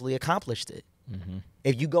successfully accomplished it. Mm-hmm.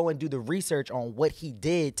 If you go and do the research on what he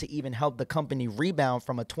did to even help the company rebound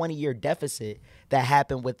from a 20-year deficit that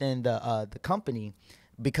happened within the company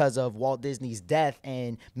because of Walt Disney's death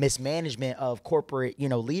and mismanagement of corporate,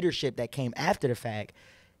 leadership that came after the fact,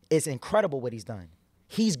 it's incredible what he's done.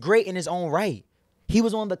 He's great in his own right. He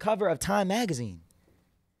was on the cover of Time magazine.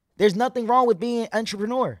 There's nothing wrong with being an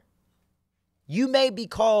entrepreneur. You may be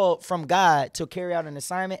called from God to carry out an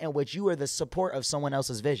assignment in which you are the support of someone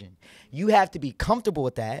else's vision. You have to be comfortable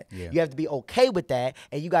with that. Yeah. You have to be okay with that.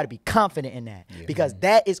 And you got to be confident in that because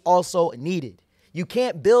that is also needed. You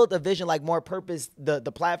can't build a vision like More Purpose, the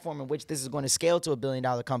platform in which this is going to scale to $1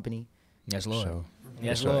 billion company. Yes, Lord. Sure.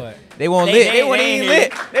 Yes, Lord. They won't lit. They won't even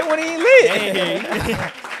lit. They won't even lit. They ain't hear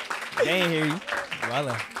you. They ain't hear you.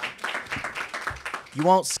 Voila. You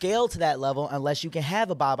won't scale to that level unless you can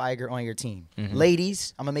have a Bob Iger on your team. Mm-hmm.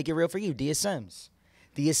 Ladies, I'm going to make it real for you. Dia Sims.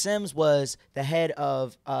 Dia Sims was the head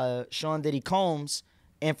of Sean Diddy Combs'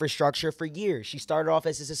 infrastructure for years. She started off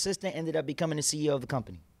as his assistant, ended up becoming the CEO of the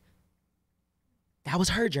company. That was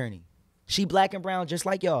her journey. She black and brown just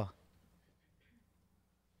like y'all.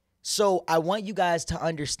 So I want you guys to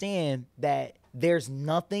understand that there's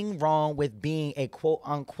nothing wrong with being a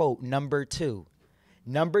quote-unquote number two.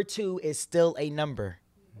 Number two is still a number.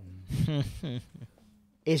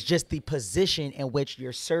 It's just the position in which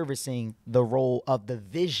you're servicing the role of the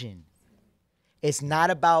vision. It's not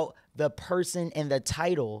about the person and the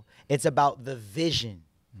title. It's about the vision.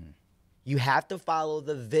 You have to follow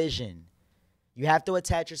the vision. You have to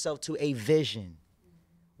attach yourself to a vision.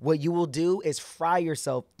 What you will do is fry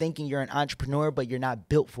yourself thinking you're an entrepreneur, but you're not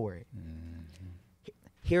built for it.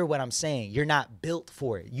 Hear what I'm saying. You're not built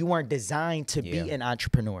for it. You weren't designed to be an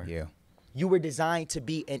entrepreneur. Yeah. You were designed to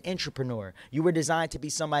be an entrepreneur. You were designed to be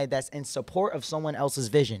somebody that's in support of someone else's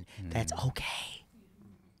vision. That's okay.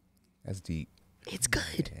 That's deep. It's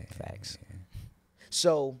good. Facts.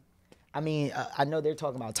 So, I mean, I know they're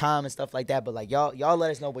talking about time and stuff like that, but like y'all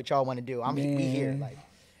let us know what y'all want to do. We here. Like,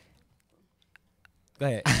 go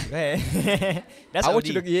ahead. That's I want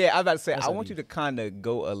you to. Yeah, I'm about to say. That's I want you to kind of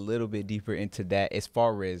go a little bit deeper into that as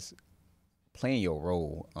far as playing your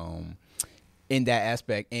role in that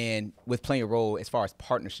aspect, and with playing a role as far as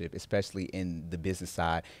partnership, especially in the business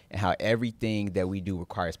side, and how everything that we do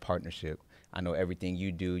requires partnership. I know everything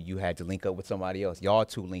you do, you had to link up with somebody else. Y'all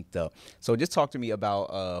two linked up. So just talk to me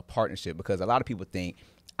about partnership, because a lot of people think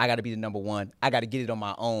I got to be the number one. I got to get it on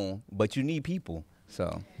my own, but you need people.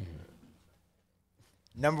 So.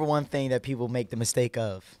 Number one thing that people make the mistake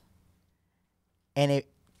of, and it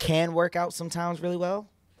can work out sometimes really well,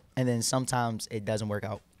 and then sometimes it doesn't work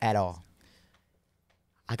out at all.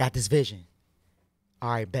 I got this vision. All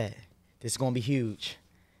right, bet. This is going to be huge.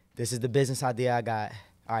 This is the business idea I got.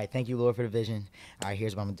 All right, thank you, Lord, for the vision. All right,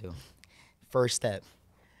 here's what I'm going to do. First step.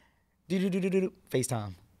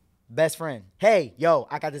 FaceTime. Best friend. Hey, yo,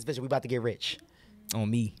 I got this vision. We about to get rich. On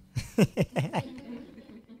me.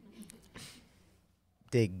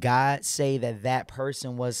 Did God say that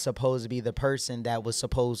person was supposed to be the person that was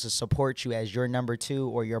supposed to support you as your number two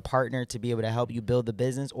or your partner to be able to help you build the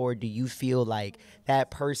business? Or do you feel like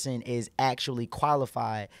that person is actually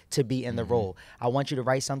qualified to be in the role? I want you to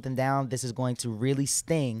write something down. This is going to really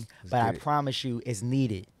sting, but I promise you it's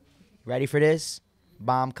needed. Ready for this?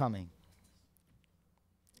 Bomb coming.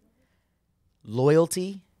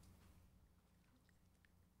 Loyalty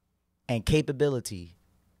and capability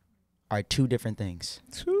are two different things.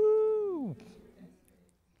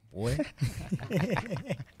 Boy.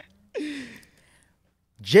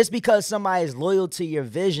 Just because somebody is loyal to your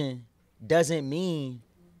vision doesn't mean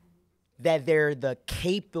that they're the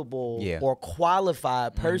capable or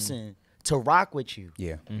qualified person to rock with you.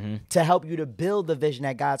 Yeah. To help you to build the vision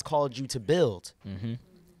that God's called you to build.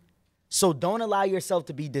 So don't allow yourself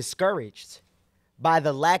to be discouraged by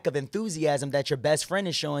the lack of enthusiasm that your best friend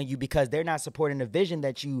is showing you, because they're not supporting the vision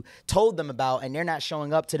that you told them about, and they're not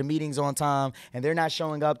showing up to the meetings on time, and they're not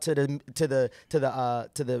showing up to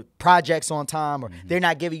the projects on time, or they're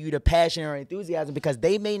not giving you the passion or enthusiasm, because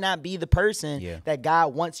they may not be the person that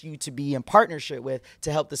God wants you to be in partnership with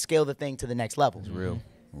to help to scale the thing to the next level. It's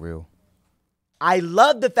real. I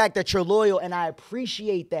love the fact that you're loyal, and I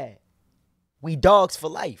appreciate that. We dogs for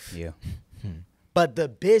life. Yeah. But the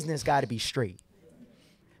business got to be straight.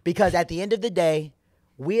 Because at the end of the day,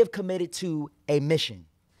 we have committed to a mission.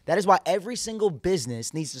 That is why every single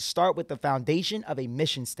business needs to start with the foundation of a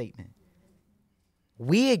mission statement.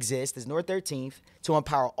 We exist as North 13th to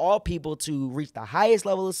empower all people to reach the highest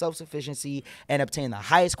level of self-sufficiency and obtain the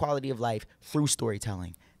highest quality of life through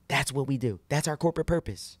storytelling. That's what we do. That's our corporate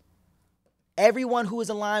purpose. Everyone who is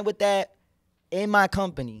aligned with that in my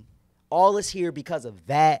company, all is here because of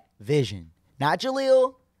that vision. Not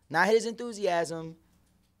Jaleel, not his enthusiasm,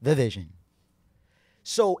 the vision.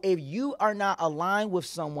 So if you are not aligned with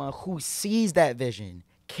someone who sees that vision,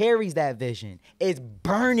 carries that vision, is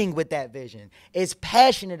burning with that vision, is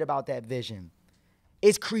passionate about that vision,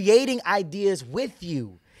 is creating ideas with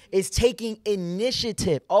you, is taking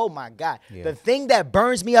initiative. Oh my God. Yeah. The thing that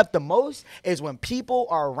burns me up the most is when people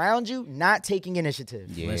are around you not taking initiative.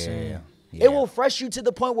 Yeah. Listen. Yeah. It will frustrate you to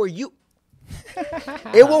the point where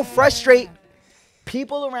it will frustrate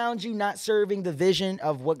people around you not serving the vision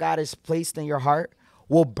of what God has placed in your heart.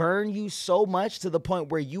 Will burn you so much to the point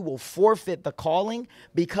where you will forfeit the calling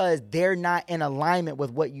because they're not in alignment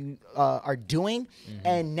with what you are doing. Mm-hmm.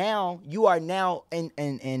 And now you are now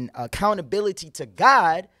in accountability to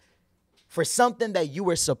God for something that you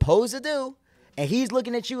were supposed to do. And he's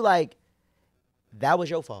looking at you like, that was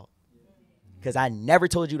your fault. Because I never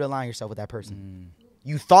told you to align yourself with that person.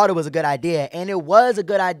 You thought it was a good idea, and it was a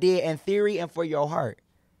good idea in theory and for your heart,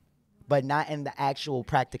 but not in the actual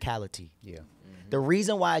practicality. Yeah. The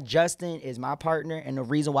reason why Justin is my partner and the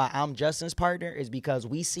reason why I'm Justin's partner is because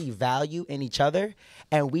we see value in each other,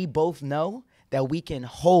 and we both know that we can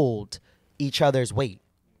hold each other's weight.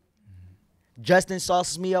 Justin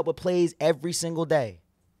sauces me up with plays every single day.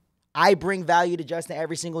 I bring value to Justin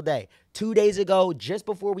every single day. 2 days ago, just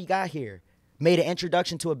before we got here, made an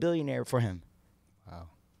introduction to a billionaire for him. Wow.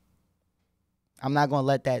 I'm not going to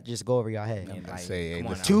let that just go over your head. Yeah, like, Say, come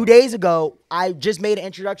on now. 2 days ago, I just made an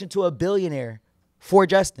introduction to a billionaire for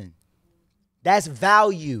Justin. That's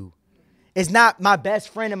value. It's not my best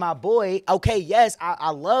friend and my boy. Okay, yes,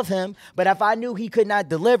 I love him, but if I knew he could not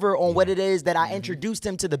deliver on what it is that I introduced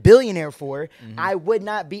him to the billionaire for, I would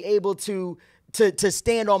not be able to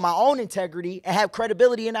stand on my own integrity and have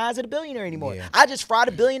credibility in the eyes of the billionaire anymore. Yeah. I just fried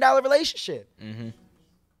 $1 billion relationship.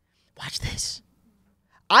 Watch this.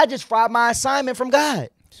 I just fried my assignment from God.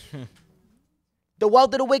 The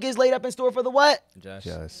wealth of the wicked is laid up in store for the what?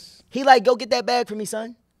 Just. He like, go get that bag for me,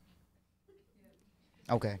 son.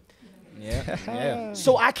 Okay. Yeah.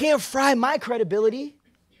 So I can't fry my credibility.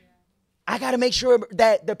 I got to make sure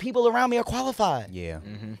that the people around me are qualified. Yeah.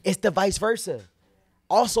 It's the vice versa.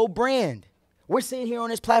 Also brand. We're sitting here on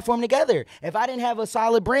this platform together. If I didn't have a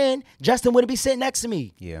solid brand, Justin wouldn't be sitting next to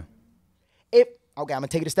me. Yeah. Okay, I'm going to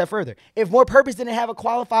take it a step further. If More Purpose didn't have a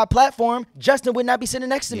qualified platform, Justin would not be sitting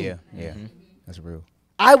next to me. Yeah. Yeah. That's real.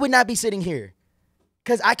 I would not be sitting here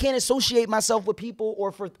because I can't associate myself with people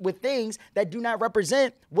or with things that do not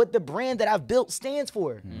represent what the brand that I've built stands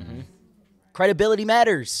for. Credibility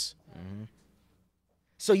matters.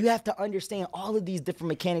 So you have to understand all of these different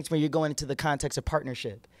mechanics when you're going into the context of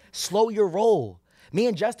partnership. Slow your roll. Me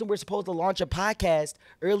and Justin were supposed to launch a podcast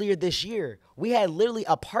earlier this year. We had literally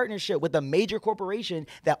a partnership with a major corporation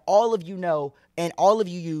that all of you know and all of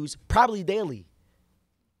you use probably daily.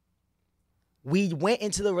 We went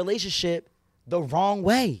into the relationship the wrong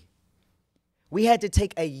way. We had to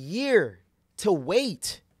take a year to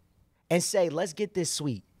wait and say, let's get this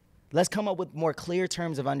sweet. Let's come up with more clear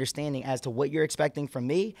terms of understanding as to what you're expecting from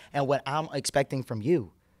me and what I'm expecting from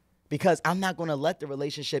you. Because I'm not going to let the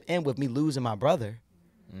relationship end with me losing my brother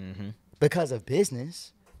because of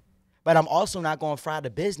business. But I'm also not going to fry the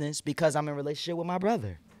business because I'm in a relationship with my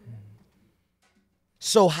brother.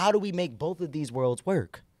 So how do we make both of these worlds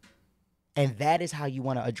work? And that is how you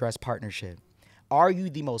want to address partnership. Are you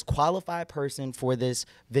the most qualified person for this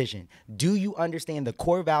vision? Do you understand the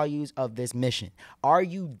core values of this mission? Are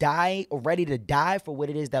you ready to die for what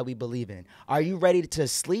it is that we believe in? Are you ready to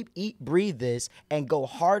sleep, eat, breathe this, and go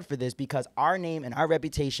hard for this because our name and our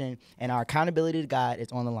reputation and our accountability to God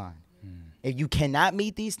is on the line? If you cannot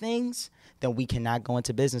meet these things, then we cannot go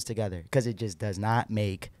into business together because it just does not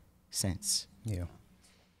make sense. Yeah.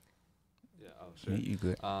 Yeah, oh, sure. You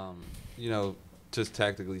good. You know, just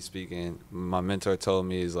tactically speaking, my mentor told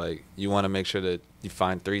me is like, you want to make sure that you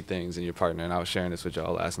find 3 things in your partner. And I was sharing this with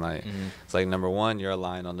y'all last night. It's like, number 1, you're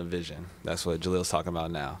aligned on the vision. That's what Jaleel's talking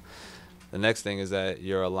about now. The next thing is that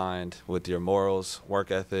you're aligned with your morals,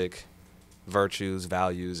 work ethic, virtues,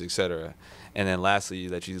 values, etc. And then lastly,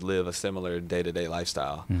 that you live a similar day-to-day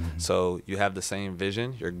lifestyle. So you have the same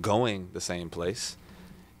vision. You're going the same place.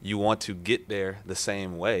 You want to get there the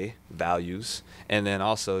same way, values, and then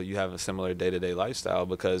also you have a similar day-to-day lifestyle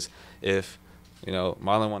because if, you know,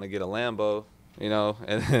 Marlon want to get a Lambo, you know,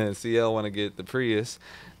 and then CL want to get the Prius,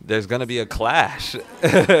 there's going to be a clash.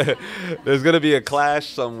 There's going to be a clash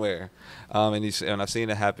somewhere. And I've seen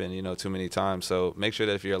it happen, you know, too many times. So make sure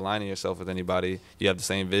that if you're aligning yourself with anybody, you have the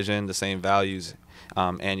same vision, the same values,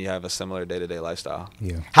 and you have a similar day-to-day lifestyle.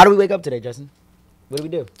 Yeah. How do we wake up today, Justin? What do we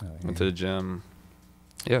do? Went to the gym.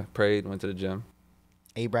 Yeah, prayed, went to the gym.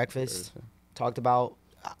 Ate breakfast. Talked about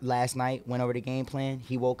last night, went over the game plan.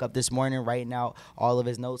 He woke up this morning writing out all of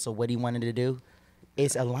his notes of what he wanted to do.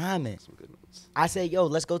 It's alignment. Some good notes. I said, yo,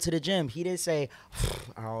 let's go to the gym. He didn't say,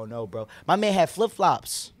 I don't know, bro. My man had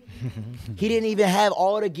flip-flops. He didn't even have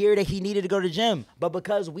all the gear that he needed to go to the gym. But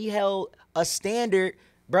because we held a standard,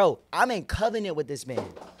 bro, I'm in covenant with this man.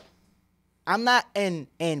 I'm not in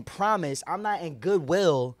promise. I'm not in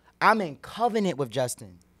goodwill. I'm in covenant with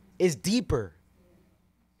Justin. It's deeper.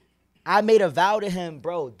 I made a vow to him,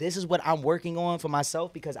 bro, this is what I'm working on for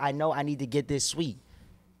myself because I know I need to get this sweet.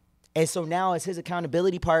 And so now as his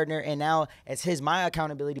accountability partner and now as my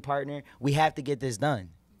accountability partner, we have to get this done.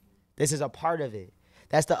 This is a part of it.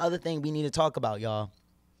 That's the other thing we need to talk about, y'all.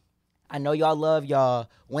 I know y'all love y'all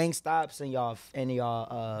Wingstops and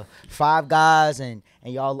y'all Five Guys and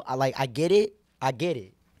y'all, I get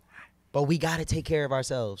it. But we got to take care of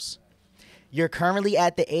ourselves. You're currently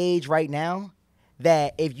at the age right now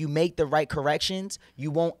that if you make the right corrections,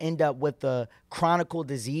 you won't end up with the chronic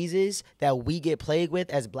diseases that we get plagued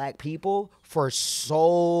with as black people for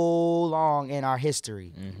so long in our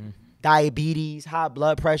history. Mm-hmm. Diabetes, high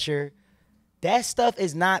blood pressure. That stuff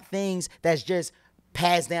is not things that's just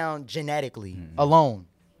passed down genetically alone.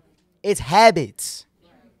 It's habits.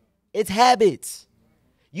 It's habits.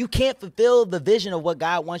 You can't fulfill the vision of what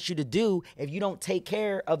God wants you to do if you don't take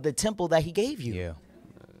care of the temple that he gave you. Yeah.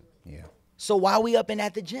 So why are we up and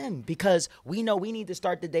at the gym? Because we know we need to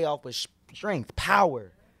start the day off with strength,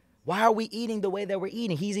 power. Why are we eating the way that we're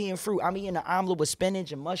eating? He's eating fruit. I'm eating an omelet with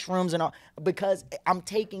spinach and mushrooms and all because I'm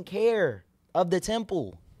taking care of the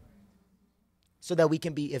temple so that we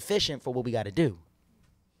can be efficient for what we got to do.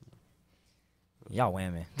 Y'all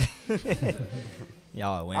women.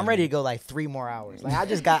 Y'all women. I'm ready to go like 3 more hours. Like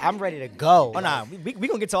I'm ready to go. Oh, nah, we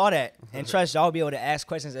gonna get to all that. And trust y'all be able to ask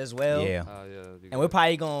questions as well. Yeah. And we're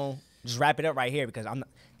probably gonna just wrap it up right here because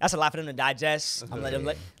that's a lot for them to digest. I'm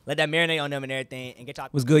gonna let that marinate on them and everything and get y'all.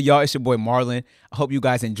 What's good, y'all? It's your boy Marlon. I hope you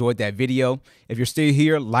guys enjoyed that video. If you're still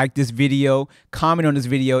here, like this video, comment on this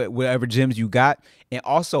video at whatever gyms you got, and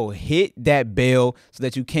also hit that bell so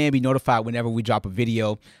that you can be notified whenever we drop a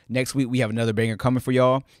video. Next week, we have another banger coming for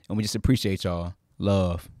y'all, and we just appreciate y'all.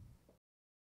 Love.